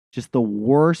players, just the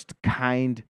worst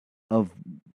kind of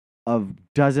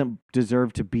doesn't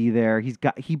deserve to be there.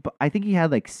 I think he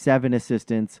had 7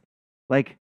 assistants. And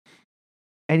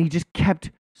he just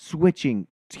kept switching.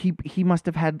 He must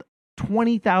have had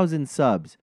 20,000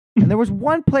 subs. And there was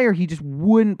one player he just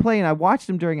wouldn't play, and I watched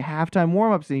him during halftime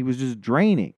warmups, and he was just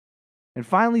draining. And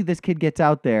finally, this kid gets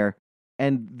out there,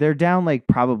 and they're down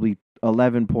probably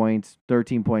 11 points,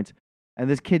 13 points, and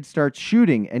this kid starts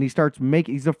shooting, and he's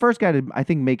the first guy to, I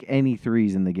think, make any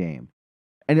threes in the game.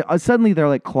 And suddenly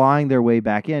they're clawing their way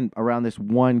back in around this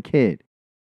one kid.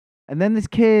 And then this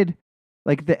kid,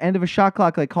 the end of a shot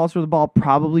clock, calls for the ball,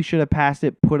 probably should have passed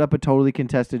it, put up a totally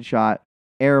contested shot,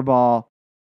 air ball.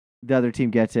 The other team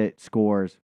gets it,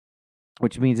 scores,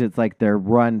 which means it's their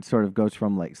run sort of goes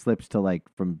from slips to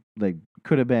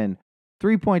could have been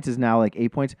 3 points is now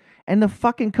 8 points. And the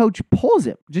fucking coach pulls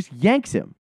him, just yanks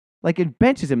him, and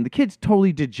benches him. The kid's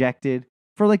totally dejected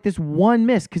for this one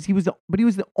miss because he was the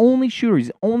only shooter. He's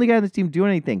the only guy on this team doing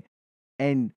anything.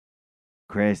 And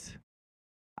Chris,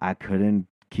 I couldn't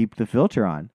keep the filter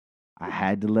on. I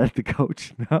had to let the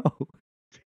coach know.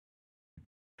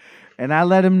 And I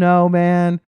let him know,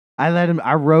 man.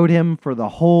 I rode him for the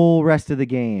whole rest of the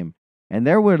game. And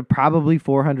there were probably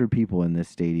 400 people in this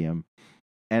stadium.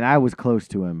 And I was close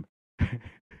to him.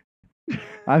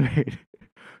 I made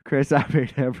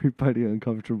everybody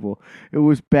uncomfortable. It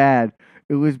was bad.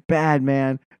 It was bad,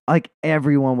 man.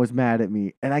 Everyone was mad at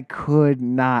me. And I could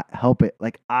not help it.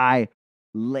 I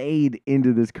laid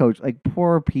into this coach.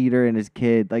 Poor Peter and his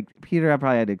kid. Peter, I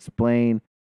probably had to explain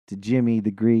to Jimmy the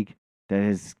Greek that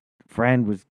his friend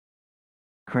was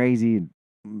crazy and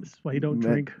This is why you don't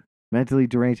drink. Mentally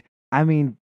deranged. I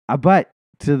mean, I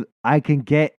could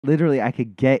get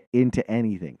into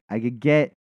anything. I could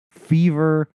get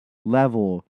fever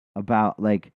level about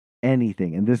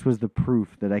anything, and this was the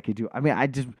proof that I could do. I mean,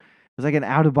 it was an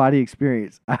out of body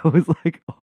experience. I was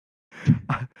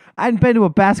I hadn't been to a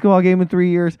basketball game in 3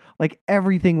 years.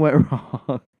 Everything went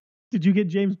wrong. Did you get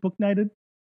James book nighted?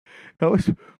 I was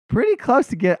pretty close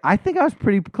to get. I think I was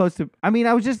pretty close to. I mean,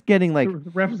 I was just getting the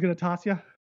ref was gonna toss you.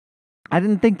 I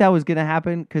didn't think that was gonna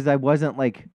happen because I wasn't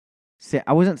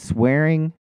I wasn't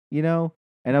swearing, and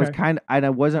I was I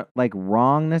wasn't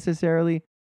wrong necessarily,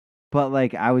 But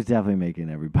like, I was definitely making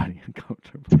everybody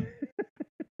uncomfortable,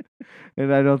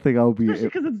 and I don't think I'll be. Especially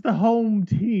because it's the home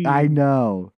team. I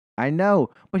know,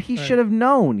 but he Right. should have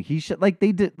known. He should like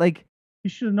they did like You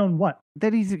should have known what?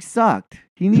 that he's sucked.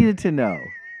 He needed to know.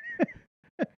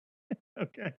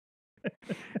 Okay.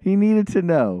 He needed to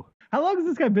know. How long has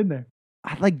this guy been there?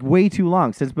 Like way too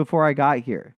long since before I got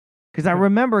here. Because I Okay.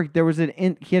 remember there was he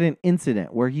had an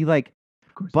incident where he like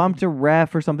Of course. bumped a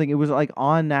ref or something. It was like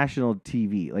on national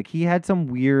TV. Like he had some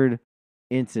weird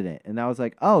incident, and I was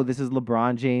like, "Oh, this is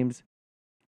LeBron James'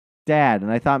 dad."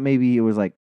 And I thought maybe it was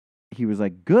like he was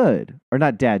like good or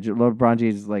not dad. LeBron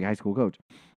James is like high school coach.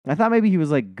 I thought maybe he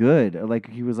was like good or like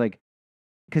he was like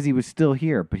because he was still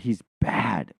here, but he's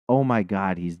bad. Oh my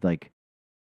god, he's like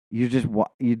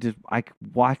I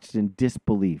watched in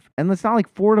disbelief, and it's not like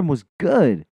Fordham was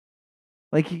good.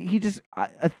 Like he just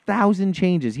 1,000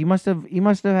 changes. He must have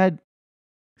had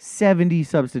 70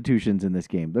 substitutions in this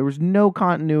game. There was no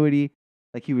continuity.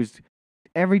 Like he was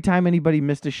every time anybody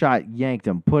missed a shot, yanked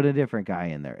him, put a different guy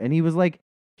in there. And he was like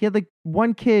he had like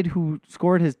one kid who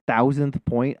scored his 1,000th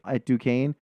point at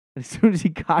Duquesne. As soon as he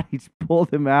just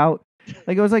pulled him out.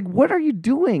 Like I was like, what are you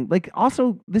doing? Like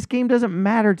also this game doesn't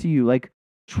matter to you. Like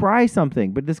try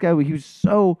something. But this guy he was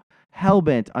so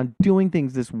hellbent on doing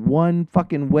things this one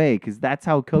fucking way because that's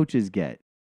how coaches get.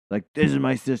 Like this is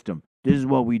my system. This is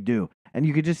what we do. And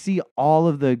you could just see all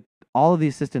of the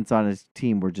assistants on his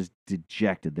team were just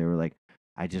dejected. They were like,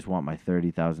 I just want my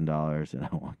 $30,000 and I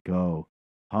want to go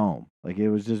home. Like it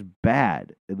was just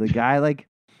bad. The guy like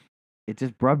it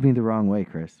just rubbed me the wrong way,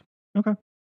 Chris. Okay.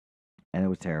 And it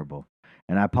was terrible.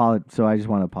 And I apologize. So I just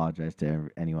want to apologize to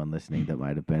anyone listening that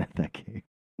might have been at that game.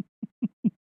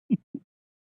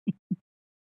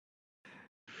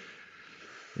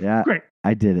 Yeah, Great.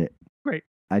 I did it. Great.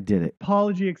 I did it.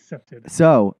 Apology accepted.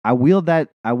 So I wield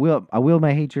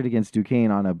my hatred against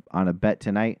Duquesne on a bet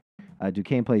tonight.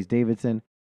 Duquesne plays Davidson.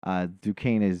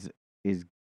 Duquesne is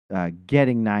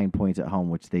getting 9 points at home,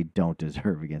 which they don't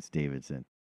deserve against Davidson.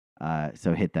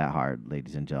 So hit that hard,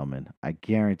 ladies and gentlemen. I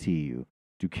guarantee you,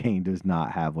 Duquesne does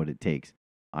not have what it takes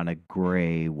on a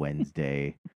gray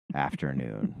Wednesday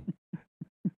afternoon.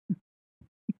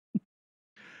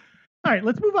 All right,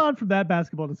 let's move on from that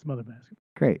basketball to some other basketball.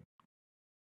 Great.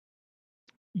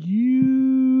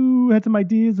 You had some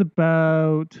ideas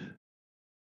about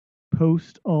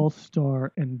post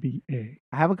All-Star NBA.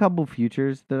 I have a couple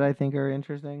futures that I think are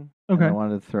interesting. Okay. I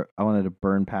wanted to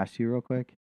burn past you real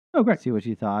quick. Oh, great. See what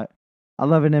you thought. I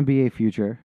love an NBA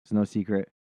future. It's no secret.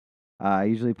 I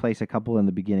usually place a couple in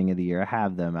the beginning of the year. I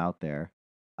have them out there.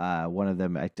 One of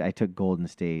them, I took Golden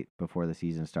State before the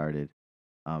season started,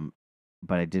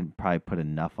 but I didn't probably put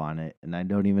enough on it, and I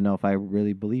don't even know if I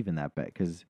really believe in that bet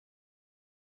because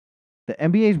the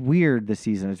NBA is weird this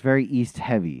season. It's very East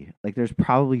heavy. Like there's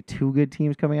probably two good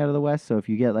teams coming out of the West. So if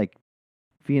you get like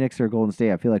Phoenix or Golden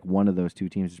State, I feel like one of those two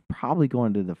teams is probably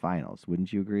going to the finals.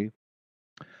 Wouldn't you agree?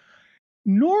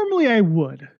 Normally I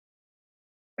would,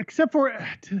 except for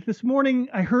this morning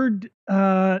I heard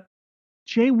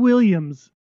Jay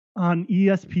Williams on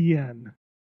ESPN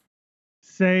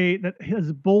say that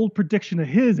his bold prediction of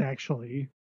his actually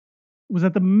was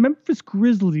that the Memphis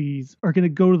Grizzlies are going to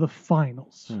go to the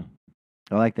finals.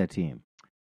 I like that team.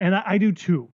 And I do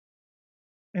too.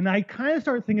 And I kind of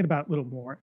started thinking about it a little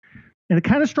more. And it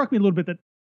kind of struck me a little bit that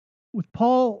with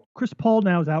Chris Paul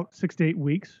now is out 6 to 8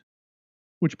 weeks,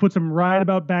 which puts him right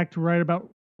about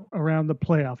around the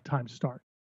playoff time start.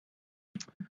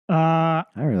 So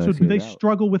do they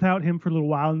struggle without him for a little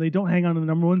while and they don't hang on to the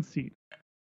number one seed?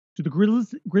 Do the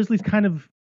Grizzlies kind of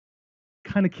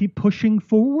keep pushing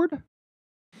forward?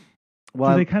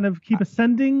 Well, do they kind of keep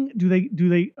ascending? Do they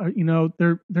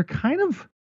they're kind of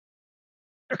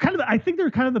I think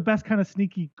they're kind of the best kind of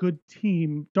sneaky good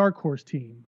team, dark horse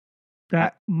team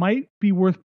that might be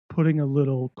worth putting a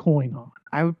little coin on.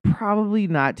 I would probably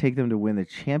not take them to win the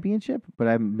championship, but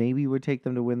I maybe would take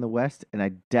them to win the West, and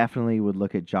I definitely would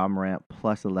look at Ja Morant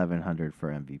plus 1,100 for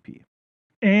MVP.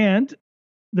 And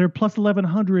they're plus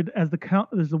 1,100 as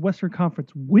the Western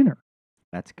Conference winner.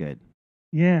 That's good.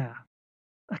 Yeah.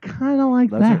 I kind of like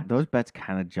that. Those bets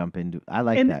kind of jump into. I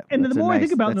like that. And the more I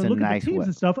think about it and look at the teams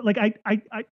and stuff, like I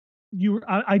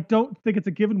don't think it's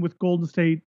a given with Golden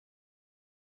State,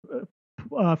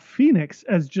 Phoenix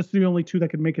as just the only two that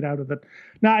can make it out of it.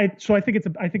 Now, I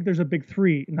think there's a big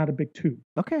three, not a big two.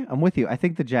 Okay, I'm with you. I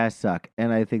think the Jazz suck,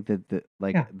 and I think that Denver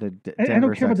I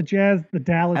don't care about the Jazz, the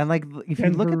Dallas, and like if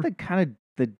Denver. you look at the kind of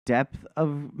the depth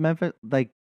of Memphis,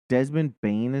 like Desmond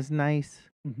Bane is nice.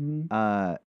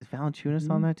 Mm-hmm. Is Valanciunas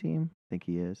on that team? I think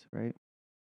he is, right?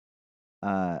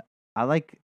 I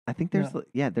I think there's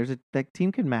that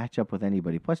team can match up with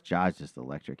anybody. Plus, Ja's just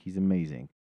electric. He's amazing.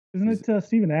 Isn't it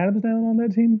Steven Adams down on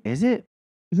that team? Is it?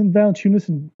 Isn't Valanciunas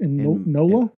and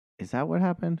Nola? Is that what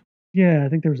happened? Yeah, I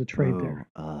think there was a trade there.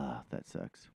 That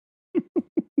sucks.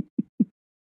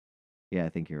 Yeah, I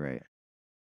think you're right.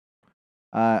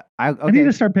 I need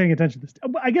to start paying attention to this.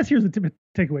 I guess here's the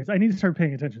takeaways. I need to start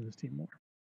paying attention to this team more.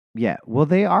 Yeah, well,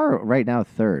 they are right now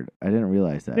third. I didn't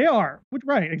realize that. They are.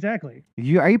 Right, exactly.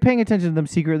 Are you paying attention to them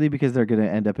secretly because they're going to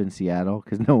end up in Seattle?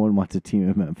 Because no one wants a team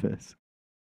in Memphis.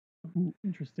 Ooh,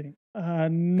 interesting.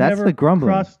 That's the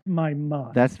grumbling. Crossed my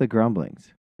mind. That's the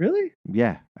grumblings. Really?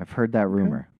 Yeah, I've heard that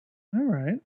rumor. All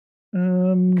right.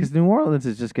 Because New Orleans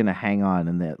is just going to hang on,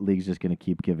 and the league's just going to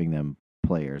keep giving them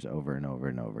players over and over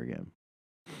and over again.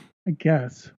 I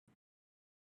guess.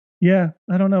 Yeah,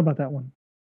 I don't know about that one.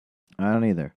 I don't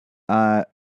either.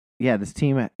 Yeah, this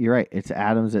team, you're right. It's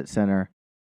Adams at center,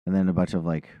 and then a bunch of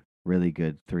like really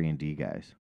good 3-and-D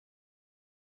guys.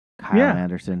 Kyle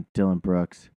Anderson, Dylan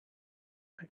Brooks.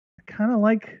 I kind of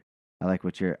like. I like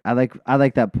what you're. I like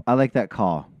that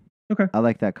call. Okay. I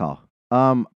like that call.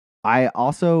 I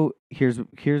also here's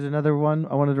another one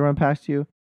I wanted to run past you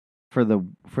for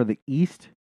the East.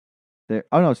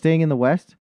 Staying in the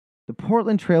West. The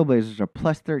Portland Trailblazers are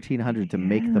plus 1,300 to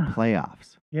make the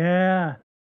playoffs. Yeah.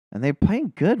 And they're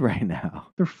playing good right now.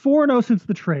 They're 4-0 since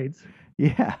the trades.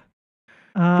 Yeah.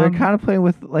 They're kind of playing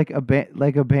with like a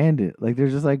bandit. Like they're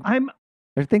just like I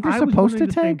think they're supposed to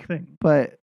tank,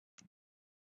 but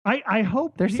I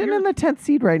hope they're sitting in the 10th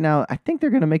seed right now. I think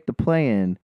they're going to make the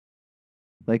play-in.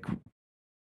 Like,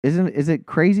 is it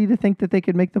crazy to think that they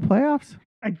could make the playoffs?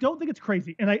 I don't think it's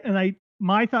crazy. And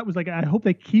my thought was like, I hope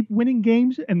they keep winning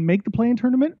games and make the play-in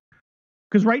tournament.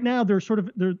 Because right now they're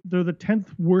the 10th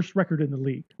worst record in the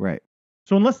league. Right.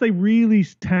 So unless they really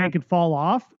tank and fall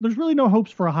off, there's really no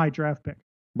hopes for a high draft pick.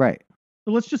 Right.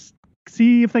 So let's just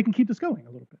see if they can keep this going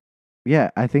a little bit. Yeah,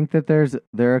 I think that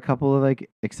there are a couple of like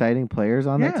exciting players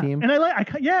on that team. And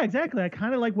exactly. I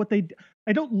kind of like what they.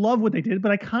 I don't love what they did,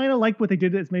 but I kind of like what they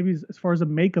did as far as the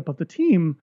makeup of the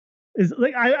team is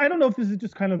like. I don't know if this is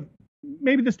just kind of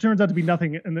maybe this turns out to be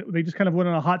nothing, and they just kind of went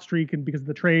on a hot streak, and because of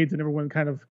the trades, and everyone kind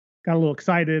of got a little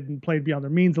excited and played beyond their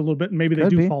means a little bit, and maybe they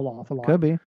do fall off a lot. Could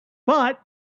be. But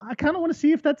I kind of want to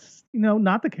see if that's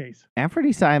not the case.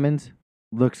 Anthony Simons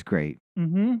looks great.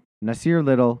 Mm-hmm. Nasir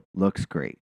Little looks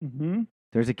great. Mm-hmm.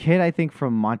 There's a kid, I think,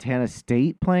 from Montana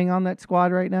State playing on that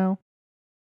squad right now.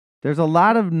 There's a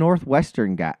lot of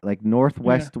Northwestern guys, like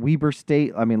Northwest Weber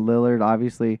State. I mean, Lillard,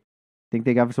 obviously. I think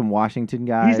they got some Washington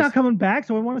guys. He's not coming back,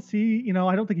 so I want to see,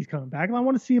 I don't think he's coming back. And I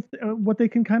want to see if what they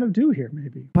can kind of do here,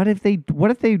 maybe. But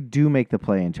what if they do make the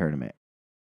play-in tournament?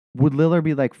 Would Lillard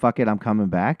be like, fuck it, I'm coming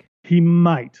back? He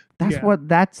might.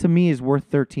 That to me is worth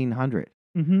 1,300.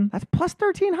 Mm-hmm. That's plus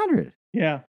 1,300.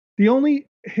 Yeah. The only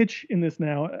hitch in this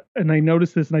now, and I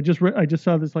noticed this, and I just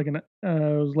saw this it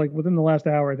was like within the last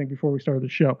hour, I think, before we started the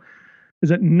show, is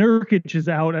that Nurkic is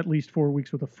out at least 4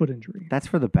 weeks with a foot injury. That's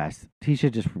for the best. He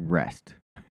should just rest.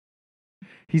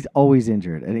 He's always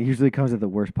injured, and it usually comes at the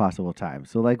worst possible time.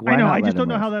 So, why I know. not I just don't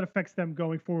know rest? how that affects them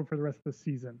going forward for the rest of the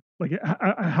season. Like,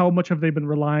 how much have they been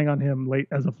relying on him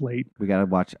as of late? We gotta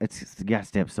watch. You gotta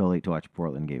stay up so late to watch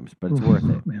Portland games, but it's worth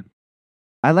it. Man.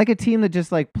 I like a team that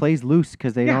just plays loose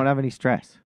because they don't have any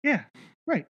stress. Yeah,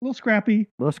 right. A little scrappy.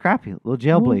 Little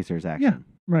jailblazers action. Yeah,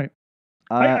 right.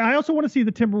 I also want to see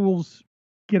the Timberwolves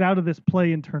get out of this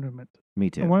play-in tournament. Me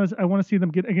too. I want to see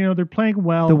them get. They're playing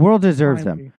well. The world deserves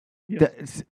them.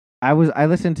 Yes. I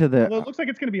listened to the. Well, it looks like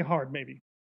it's going to be hard, maybe.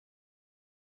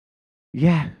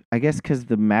 Yeah, I guess because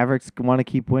the Mavericks want to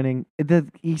keep winning.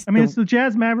 It's the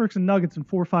Jazz, Mavericks, and Nuggets in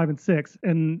 4, 5, and 6,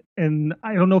 and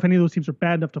I don't know if any of those teams are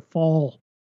bad enough to fall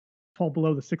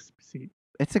below the 6th seed.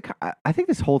 I think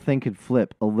this whole thing could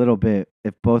flip a little bit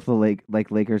if both the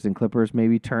Lakers and Clippers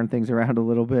maybe turn things around a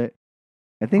little bit.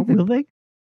 I think will they?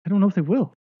 I don't know if they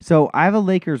will. So I have a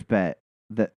Lakers bet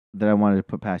that I wanted to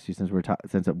put past you since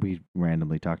we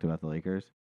randomly talked about the Lakers.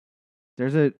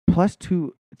 There's a plus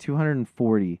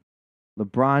 240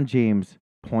 LeBron James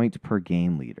points per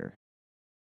game leader.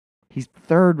 He's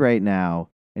third right now,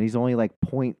 and he's only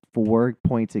 0.4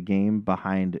 points a game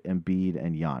behind Embiid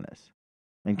and Giannis.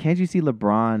 And can't you see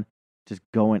LeBron just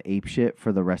going apeshit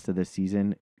for the rest of this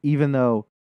season, even though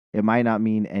it might not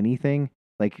mean anything?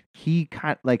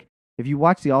 If you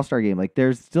watch the All-Star game,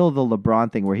 there's still the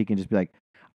LeBron thing where he can just be like,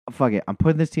 fuck it, I'm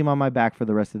putting this team on my back for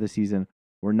the rest of the season.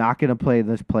 We're not going to play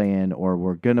this play-in, or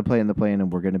we're going to play in the play-in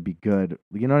and we're going to be good.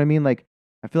 You know what I mean?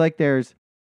 I feel like it's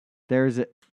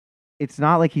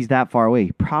not like he's that far away.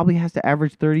 He probably has to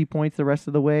average 30 points the rest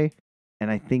of the way, and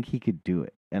I think he could do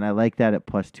it. And I like that at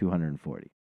plus 240.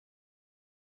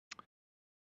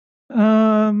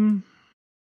 I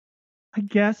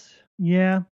guess.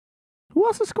 Yeah. Who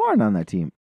else is scoring on that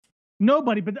team?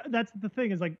 Nobody, but that's the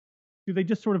thing is like, do they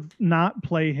just sort of not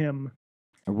play him?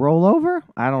 A rollover?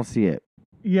 I don't see it.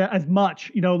 Yeah, as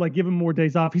much, like give him more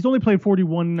days off. He's only played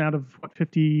 41 out of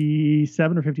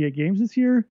 57 or 58 games this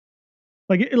year.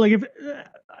 Like if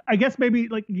I guess maybe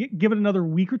like give it another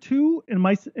week or two. And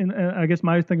I guess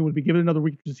my thinking would be give it another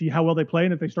week to see how well they play,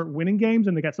 and if they start winning games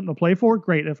and they got something to play for,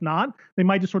 great. If not, they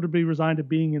might just sort of be resigned to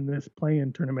being in this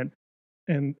play-in tournament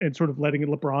and sort of letting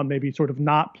LeBron maybe sort of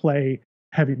not play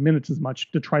heavy minutes as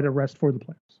much to try to rest for the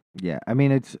playoffs. Yeah, I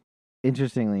mean it's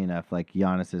interestingly enough, like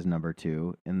Giannis is number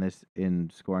 2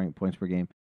 in scoring points per game,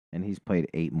 and he's played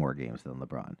 8 more games than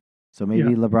LeBron. So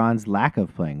maybe LeBron's lack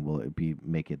of playing will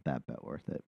make it that bet worth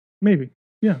it. Maybe,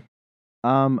 yeah.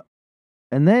 And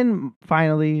then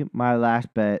finally my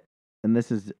last bet, and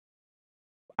this is,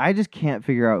 I just can't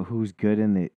figure out who's good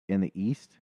in the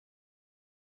East.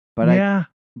 But yeah.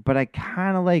 I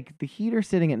kind of like the Heat are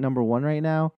sitting at number 1 right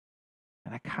now,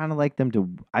 and I kind of like them to.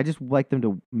 I just like them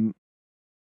to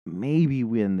maybe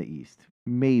win the East.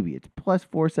 Maybe it's plus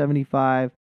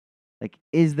 475. Like,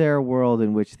 is there a world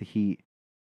in which the Heat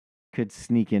could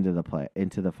sneak into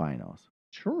the finals?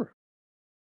 Sure.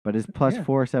 But is plus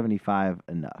 475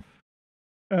 enough?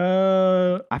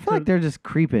 I feel like they're just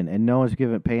creeping, and no one's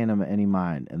paying them any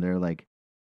mind, and they're like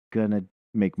gonna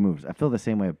make moves. I feel the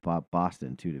same way about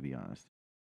Boston too, to be honest.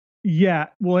 Yeah,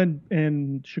 well,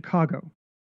 and Chicago.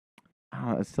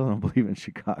 I still don't believe in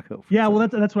Chicago. Yeah, well,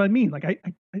 that's what I mean. Like, I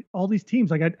all these teams,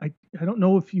 like, I don't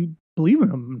know if you believe in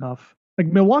them enough. Like,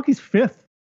 Milwaukee's 5th,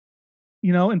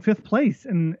 in 5th place,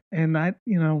 and I,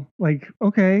 like,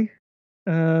 okay,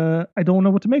 I don't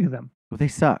know what to make of them. Well, they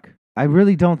suck. I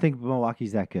really don't think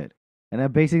Milwaukee's that good. And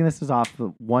I'm basing this off the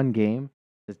one game,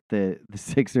 the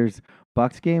Sixers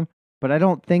Bucks game. But I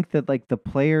don't think that like the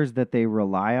players that they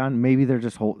rely on, maybe they're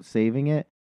just saving it.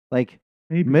 Like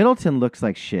Middleton looks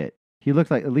like shit.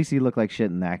 At least he looked like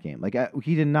shit in that game. Like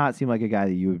he did not seem like a guy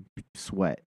that you would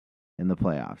sweat in the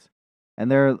playoffs. And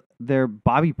they're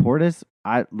Bobby Portis.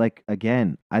 I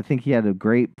think he had a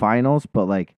great finals, but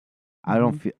like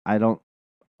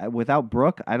without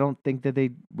Brook, I don't think that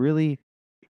they really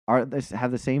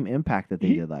have the same impact that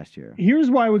they did last year. Here's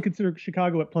why I would consider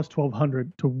Chicago at plus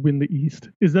 1,200 to win the East.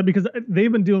 Is that because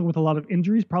they've been dealing with a lot of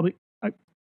injuries, probably at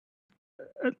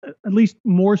least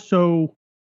more so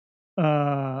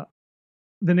than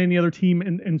any other team,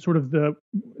 and sort of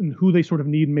and who they sort of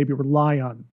need and maybe rely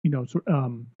on.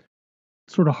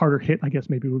 Sort of harder hit, I guess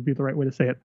maybe would be the right way to say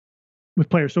it, with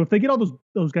players. So if they get all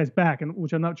those guys back, and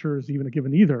which I'm not sure is even a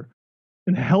given either,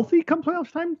 and healthy come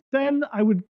playoff time, then I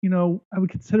would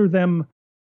consider them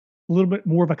a little bit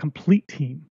more of a complete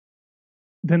team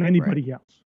than anybody else.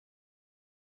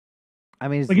 I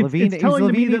mean, is Levine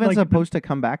even supposed to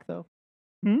come back though?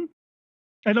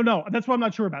 I don't know. That's what I'm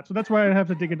not sure about. So that's why I have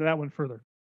to dig into that one further,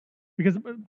 because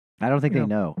I don't think they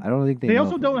know. I don't think they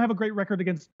also don't have a great record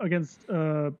against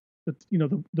the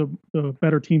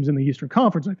better teams in the Eastern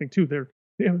Conference. I think too.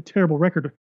 They have a terrible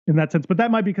record in that sense, but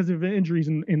that might be because of injuries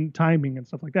and timing and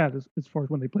stuff like that, as far as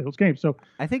when they play those games. So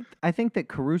I think that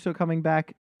Caruso coming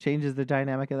back changes the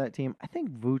dynamic of that team. I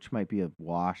think Vooch might be a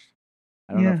wash.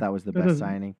 I don't know if that was the best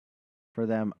signing for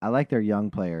them. I like their young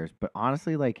players, but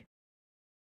honestly, like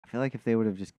I feel like if they would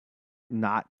have just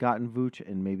not gotten Vooch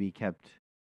and maybe kept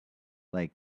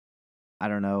like I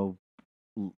don't know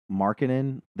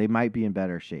Markkanen, they might be in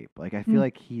better shape. Like I feel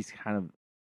like he's kind of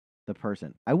the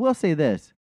person. I will say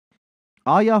this.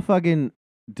 All y'all fucking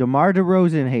DeMar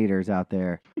DeRozan haters out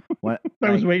there. I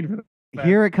was waiting for that.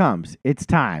 Here it comes. It's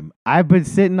time. I've been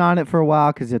sitting on it for a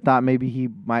while because I thought maybe he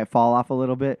might fall off a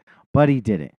little bit, but he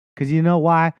didn't. Because you know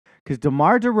why? Because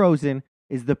DeMar DeRozan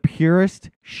is the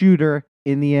purest shooter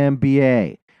in the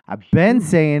NBA. I've been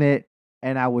saying it,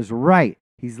 and I was right.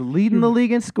 He's leading the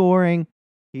league in scoring.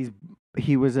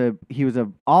 He was a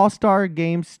all-star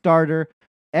game starter.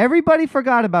 Everybody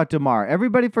forgot about DeMar.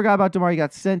 He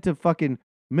got sent to fucking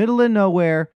middle of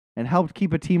nowhere and helped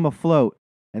keep a team afloat.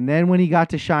 And then when he got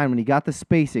to shine, when he got the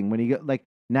spacing,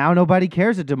 now nobody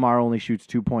cares that DeMar only shoots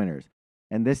 2-pointers.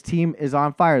 And this team is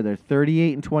on fire. They're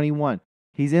 38-21.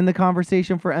 He's in the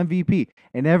conversation for MVP.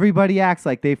 And everybody acts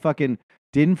like they fucking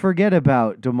didn't forget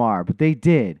about DeMar, but they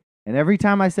did. And every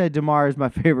time I said DeMar is my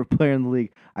favorite player in the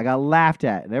league, I got laughed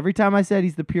at. And every time I said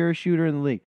he's the purest shooter in the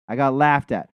league, I got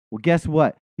laughed at. Well, guess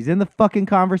what? He's in the fucking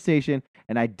conversation,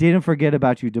 and I didn't forget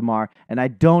about you, DeMar. And I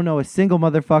don't know a single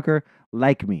motherfucker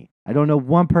like me. I don't know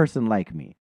one person like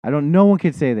me. No one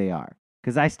can say they are,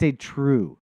 because I stayed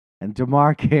true, and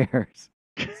DeMar cares.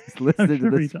 He's listening sure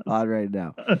to he this does. pod right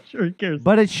now. I'm sure he cares.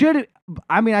 But it should.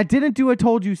 I mean, I didn't do a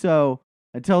told you so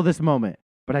until this moment,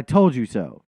 but I told you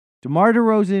so. DeMar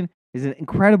DeRozan is an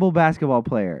incredible basketball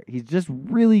player. He's just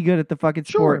really good at the fucking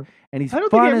sport, sure. and he's I don't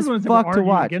think fun as everyone's fuck ever to argued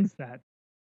watch. against that.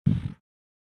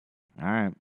 All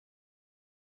right.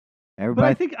 But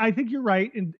Everybody, I think you're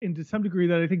right in to some degree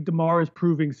that I think DeMar is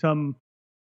proving some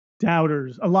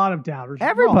doubters, a lot of doubters. wrong.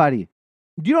 everybody.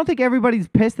 You don't think everybody's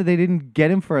pissed that they didn't get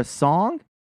him for a song?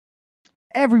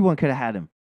 Everyone could have had him.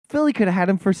 Philly could have had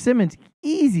him for Simmons.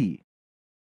 Easy.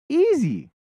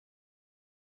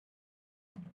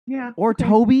 Yeah. Or okay.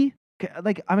 Toby.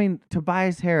 Like, I mean,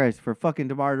 Tobias Harris for fucking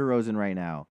DeMar DeRozan right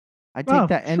now. I take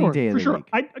that any day of the week.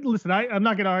 I'm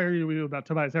not going to argue with you about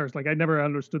Tobias Harris. Like, I never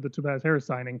understood the Tobias Harris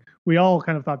signing. We all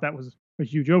kind of thought that was a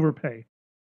huge overpay.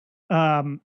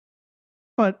 But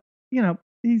you know,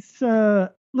 he's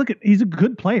he's a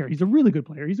good player. He's a really good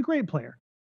player. He's a great player.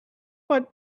 But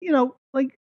you know,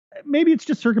 like maybe it's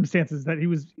just circumstances that he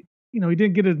was, he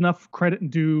didn't get enough credit and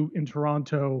due in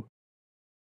Toronto,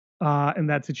 in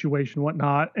that situation, and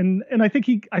whatnot. And I think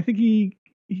he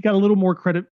got a little more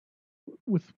credit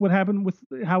with what happened with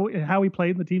how he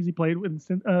played and the teams he played in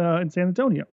San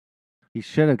Antonio. He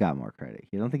should have got more credit.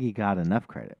 You don't think he got enough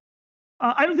credit?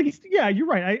 I don't think he's. Yeah, you're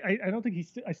right. I don't think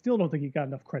he's. I still don't think he got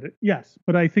enough credit. Yes,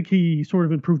 but I think he sort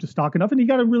of improved his stock enough, and he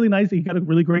got a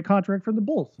really great contract from the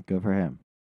Bulls. Good for him.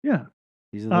 Yeah,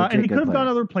 he's a legit and he good could have player. gone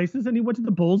other places, and he went to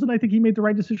the Bulls, and I think he made the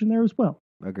right decision there as well.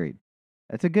 Agreed.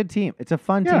 It's a good team. It's a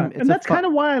fun Yeah, team. and that's kind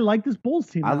of why I like this Bulls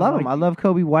team. I love them. I love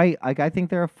Kobe White. Like, I think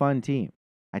they're a fun team.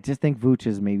 I just think Vooch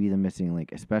is maybe the missing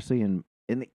link, especially in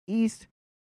the East.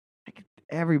 Like,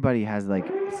 everybody has like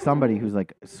somebody who's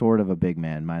like sort of a big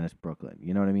man, minus Brooklyn.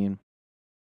 You know what I mean?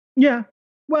 Yeah.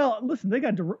 Well, listen, they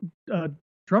got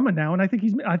Drummond now, and I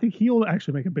think he'll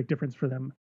actually make a big difference for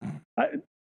them.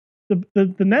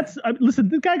 The Nets. Listen,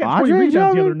 this guy got 20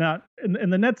 rebounds the other night,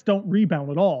 and the Nets don't rebound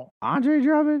at all. Andre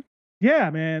Drummond.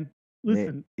 Yeah, man.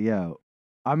 Listen,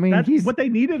 I mean, that's what they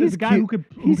needed is a guy who could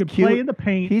play in the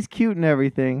paint. He's cute and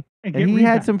everything, and he rebounds.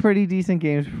 had some pretty decent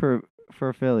games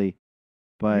for Philly.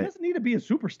 But he doesn't need to be a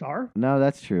superstar. No,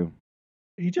 that's true.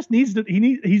 He just needs to.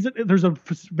 There's a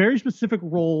very specific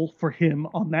role for him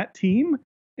on that team,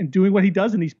 and doing what he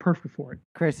does, and he's perfect for it.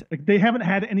 Chris, like they haven't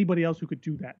had anybody else who could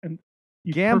do that. And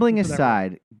gambling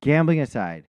aside,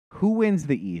 who wins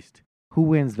the East? Who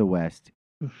wins the West?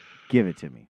 Give it to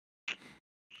me.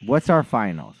 What's our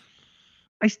finals?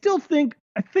 I think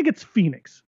it's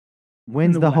Phoenix.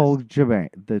 Wins the whole shebang.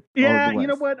 Yeah, you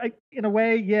know what? In a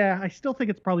way, yeah, I still think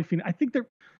it's probably Phoenix. I think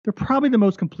they're probably the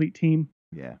most complete team.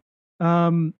 Yeah.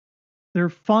 They're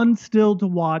fun still to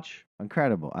watch.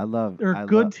 Incredible. They're a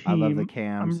good team. I love the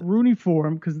Cams. I'm rooting for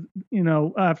them because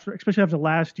especially after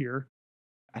last year.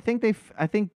 I think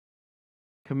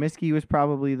Comiskey was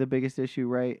probably the biggest issue,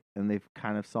 right? And they've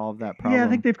kind of solved that problem. Yeah, I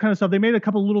think they've kind of solved. They made a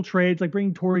couple little trades, like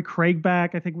bringing Torrey Craig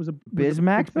back. I think was a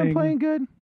Bismack's been playing good.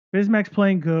 Bismack's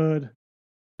playing good.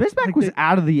 Bismack was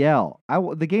out of the L.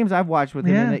 The games I've watched with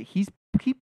him in it,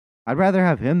 I'd rather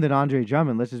have him than Andre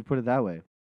Drummond. Let's just put it that way.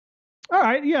 All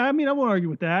right. Yeah. I mean, I won't argue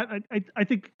with that. I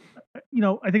think,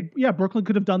 Brooklyn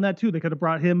could have done that too. They could have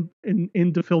brought him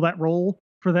in to fill that role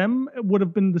for them. It would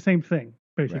have been the same thing,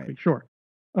 basically. Right. Sure.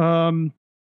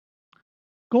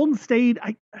 Golden State,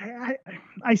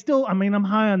 I still, I mean, I'm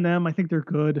high on them. I think they're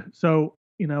good. So,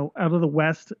 out of the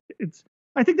West,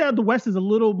 I think that the West is a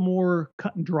little more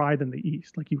cut and dry than the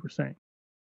East, like you were saying.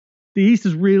 The East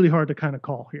is really hard to kind of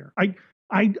call here.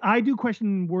 I do question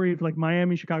and worry if like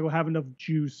Miami, Chicago have enough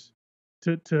juice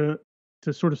to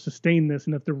sort of sustain this,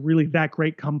 and if they're really that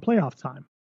great come playoff time.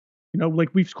 Like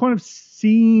we've kind of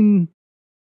seen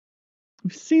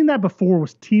that before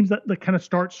with teams that kind of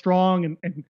start strong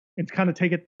and kind of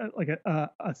take it like a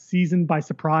season by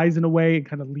surprise in a way and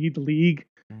kind of lead the league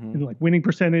in like winning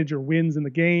percentage or wins in the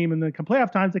game, and then come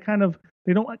playoff times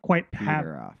they don't quite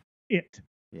have it.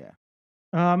 Yeah.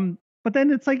 But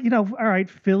then it's like, all right,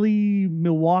 Philly,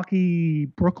 Milwaukee,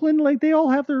 Brooklyn, like they all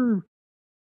have their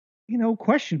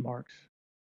question marks.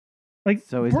 Like,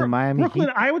 so is the Miami Brooklyn?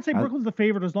 Heat? I would say Brooklyn's the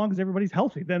favorite as long as everybody's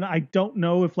healthy. Then I don't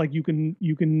know if like you can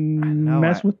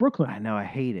mess with Brooklyn. I know. I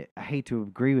hate it. I hate to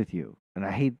agree with you, and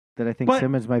I hate that I think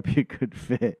Simmons might be a good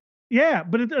fit. Yeah,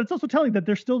 but it's also telling that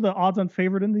they're still the odds-on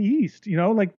favorite in the East.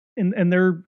 Like and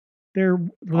they're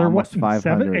almost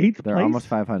 500. 8th They're place? almost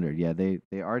 500. Yeah, they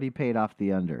already paid off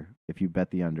the under. If you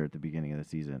bet the under at the beginning of the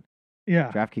season,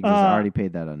 yeah, DraftKings has already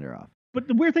paid that under off. But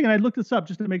the weird thing, and I looked this up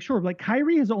just to make sure, like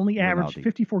Kyrie has only averaged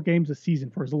 54 games a season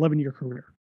for his 11-year career.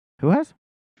 Who has?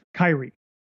 Kyrie.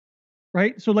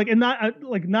 right? So like, and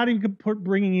not even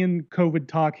bringing in COVID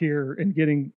talk here and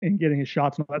getting his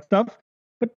shots and all that stuff.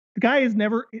 But the guy's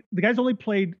only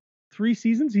played 3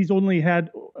 seasons. He's only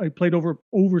played over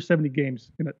 70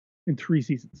 games in 3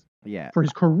 seasons. Yeah. For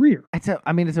his career. It's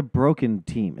a broken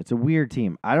team. It's a weird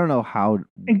team. I don't know how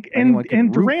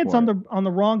and Durant's on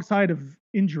the wrong side of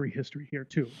injury history here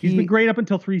too. He's been great up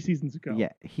until 3 seasons ago.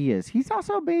 Yeah, he is. He's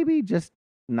also maybe just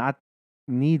not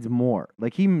needs more.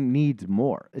 Like he needs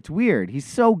more. It's weird. He's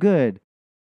so good,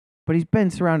 but he's been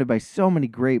surrounded by so many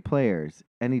great players,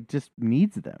 and he just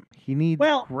needs them. He needs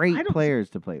great players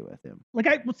to play with him. Like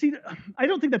I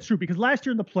don't think that's true because last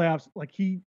year in the playoffs, like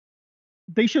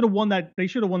they should have won that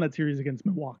series against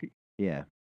Milwaukee. Yeah,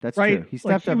 that's right. True. He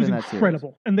stepped up in that series.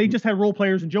 Incredible, and they just had role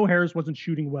players, and Joe Harris wasn't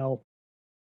shooting well,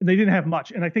 and they didn't have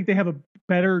much. And I think they have a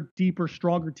better, deeper,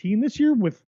 stronger team this year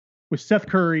with Seth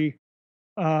Curry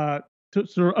to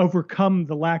sort of overcome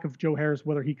the lack of Joe Harris,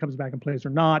 whether he comes back and plays or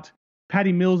not.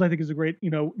 Patty Mills, I think, is a great.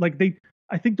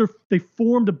 I think they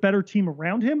formed a better team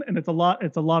around him, and it's a lot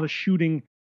of shooting.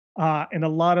 And a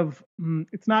lot of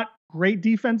it's not great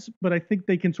defense, but I think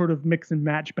they can sort of mix and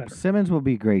match better. Simmons will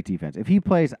be great defense if he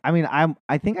plays. I mean,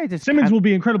 I think Simmons will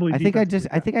be incredibly. I think I just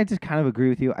kind of agree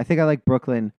with you. I think I like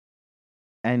Brooklyn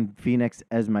and Phoenix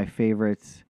as my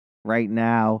favorites right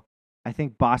now. I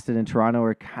think Boston and Toronto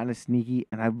are kind of sneaky,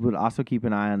 and I would also keep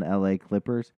an eye on LA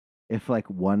Clippers.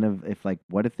 What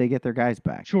if they get their guys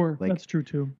back? Sure, that's true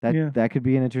too. That could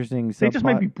be an interesting. They just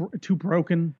might be too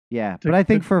broken. Yeah, but I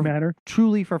think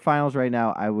truly for finals right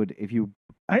now, I would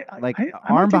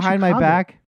arm behind my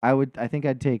back. I think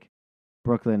I'd take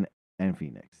Brooklyn and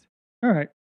Phoenix. All right,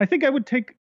 I think I would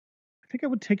take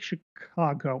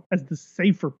Chicago as the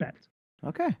safer bet.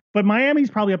 Okay, but Miami's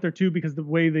probably up there too because the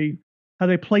way how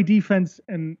they play defense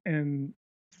and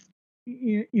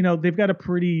they've got a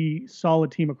pretty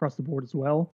solid team across the board as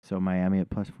well. So Miami at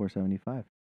plus 475.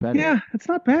 Yeah, it's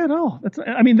not bad at all.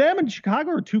 Them and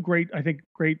Chicago are two great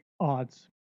odds.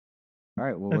 All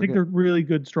right. Well, I think they're really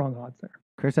good, strong odds there.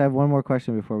 Chris, I have one more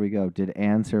question before we go. Did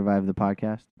Anne survive the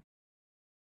podcast?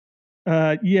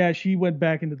 Yeah, she went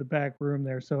back into the back room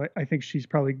there, so I think she's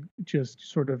probably just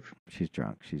sort of she's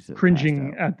drunk. She's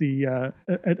cringing at the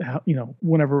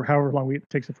however long it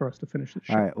takes for us to finish the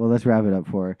show. All right, well, let's wrap it up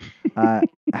for her.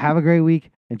 Have a great week.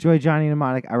 Enjoy Johnny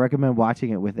Mnemonic. I recommend watching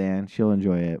it with Anne. She'll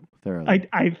enjoy it thoroughly.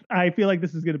 I feel like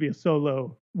this is going to be a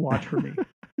solo watch for me.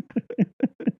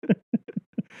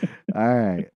 All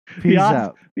right. Peace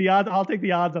out. The odds. I'll take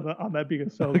the odds on that being a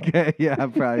solo. Okay. Yeah,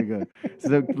 I'm probably good.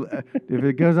 So if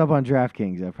it goes up on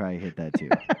DraftKings, I'll probably hit that too.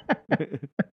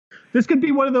 This could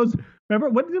be one of those. Remember,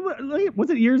 was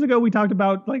it years ago we talked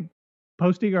about like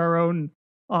posting our own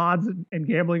odds and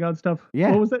gambling on stuff?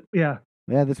 Yeah. What was it? Yeah.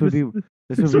 Yeah. This would be one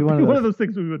of those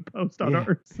things we would post on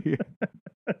ours. Yeah.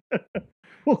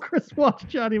 Well, Chris watched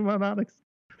Johnny Mnemonics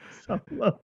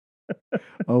solo.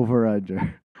 Over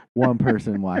under. One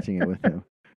person watching it with him.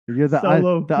 You're the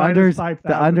solo, the unders. 5, the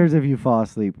unders if you fall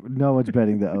asleep. No one's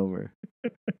betting the over.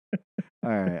 All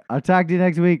right. I'll talk to you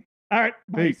next week. All right.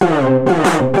 Peace.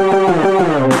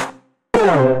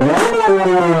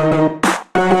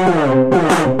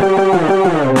 Bye.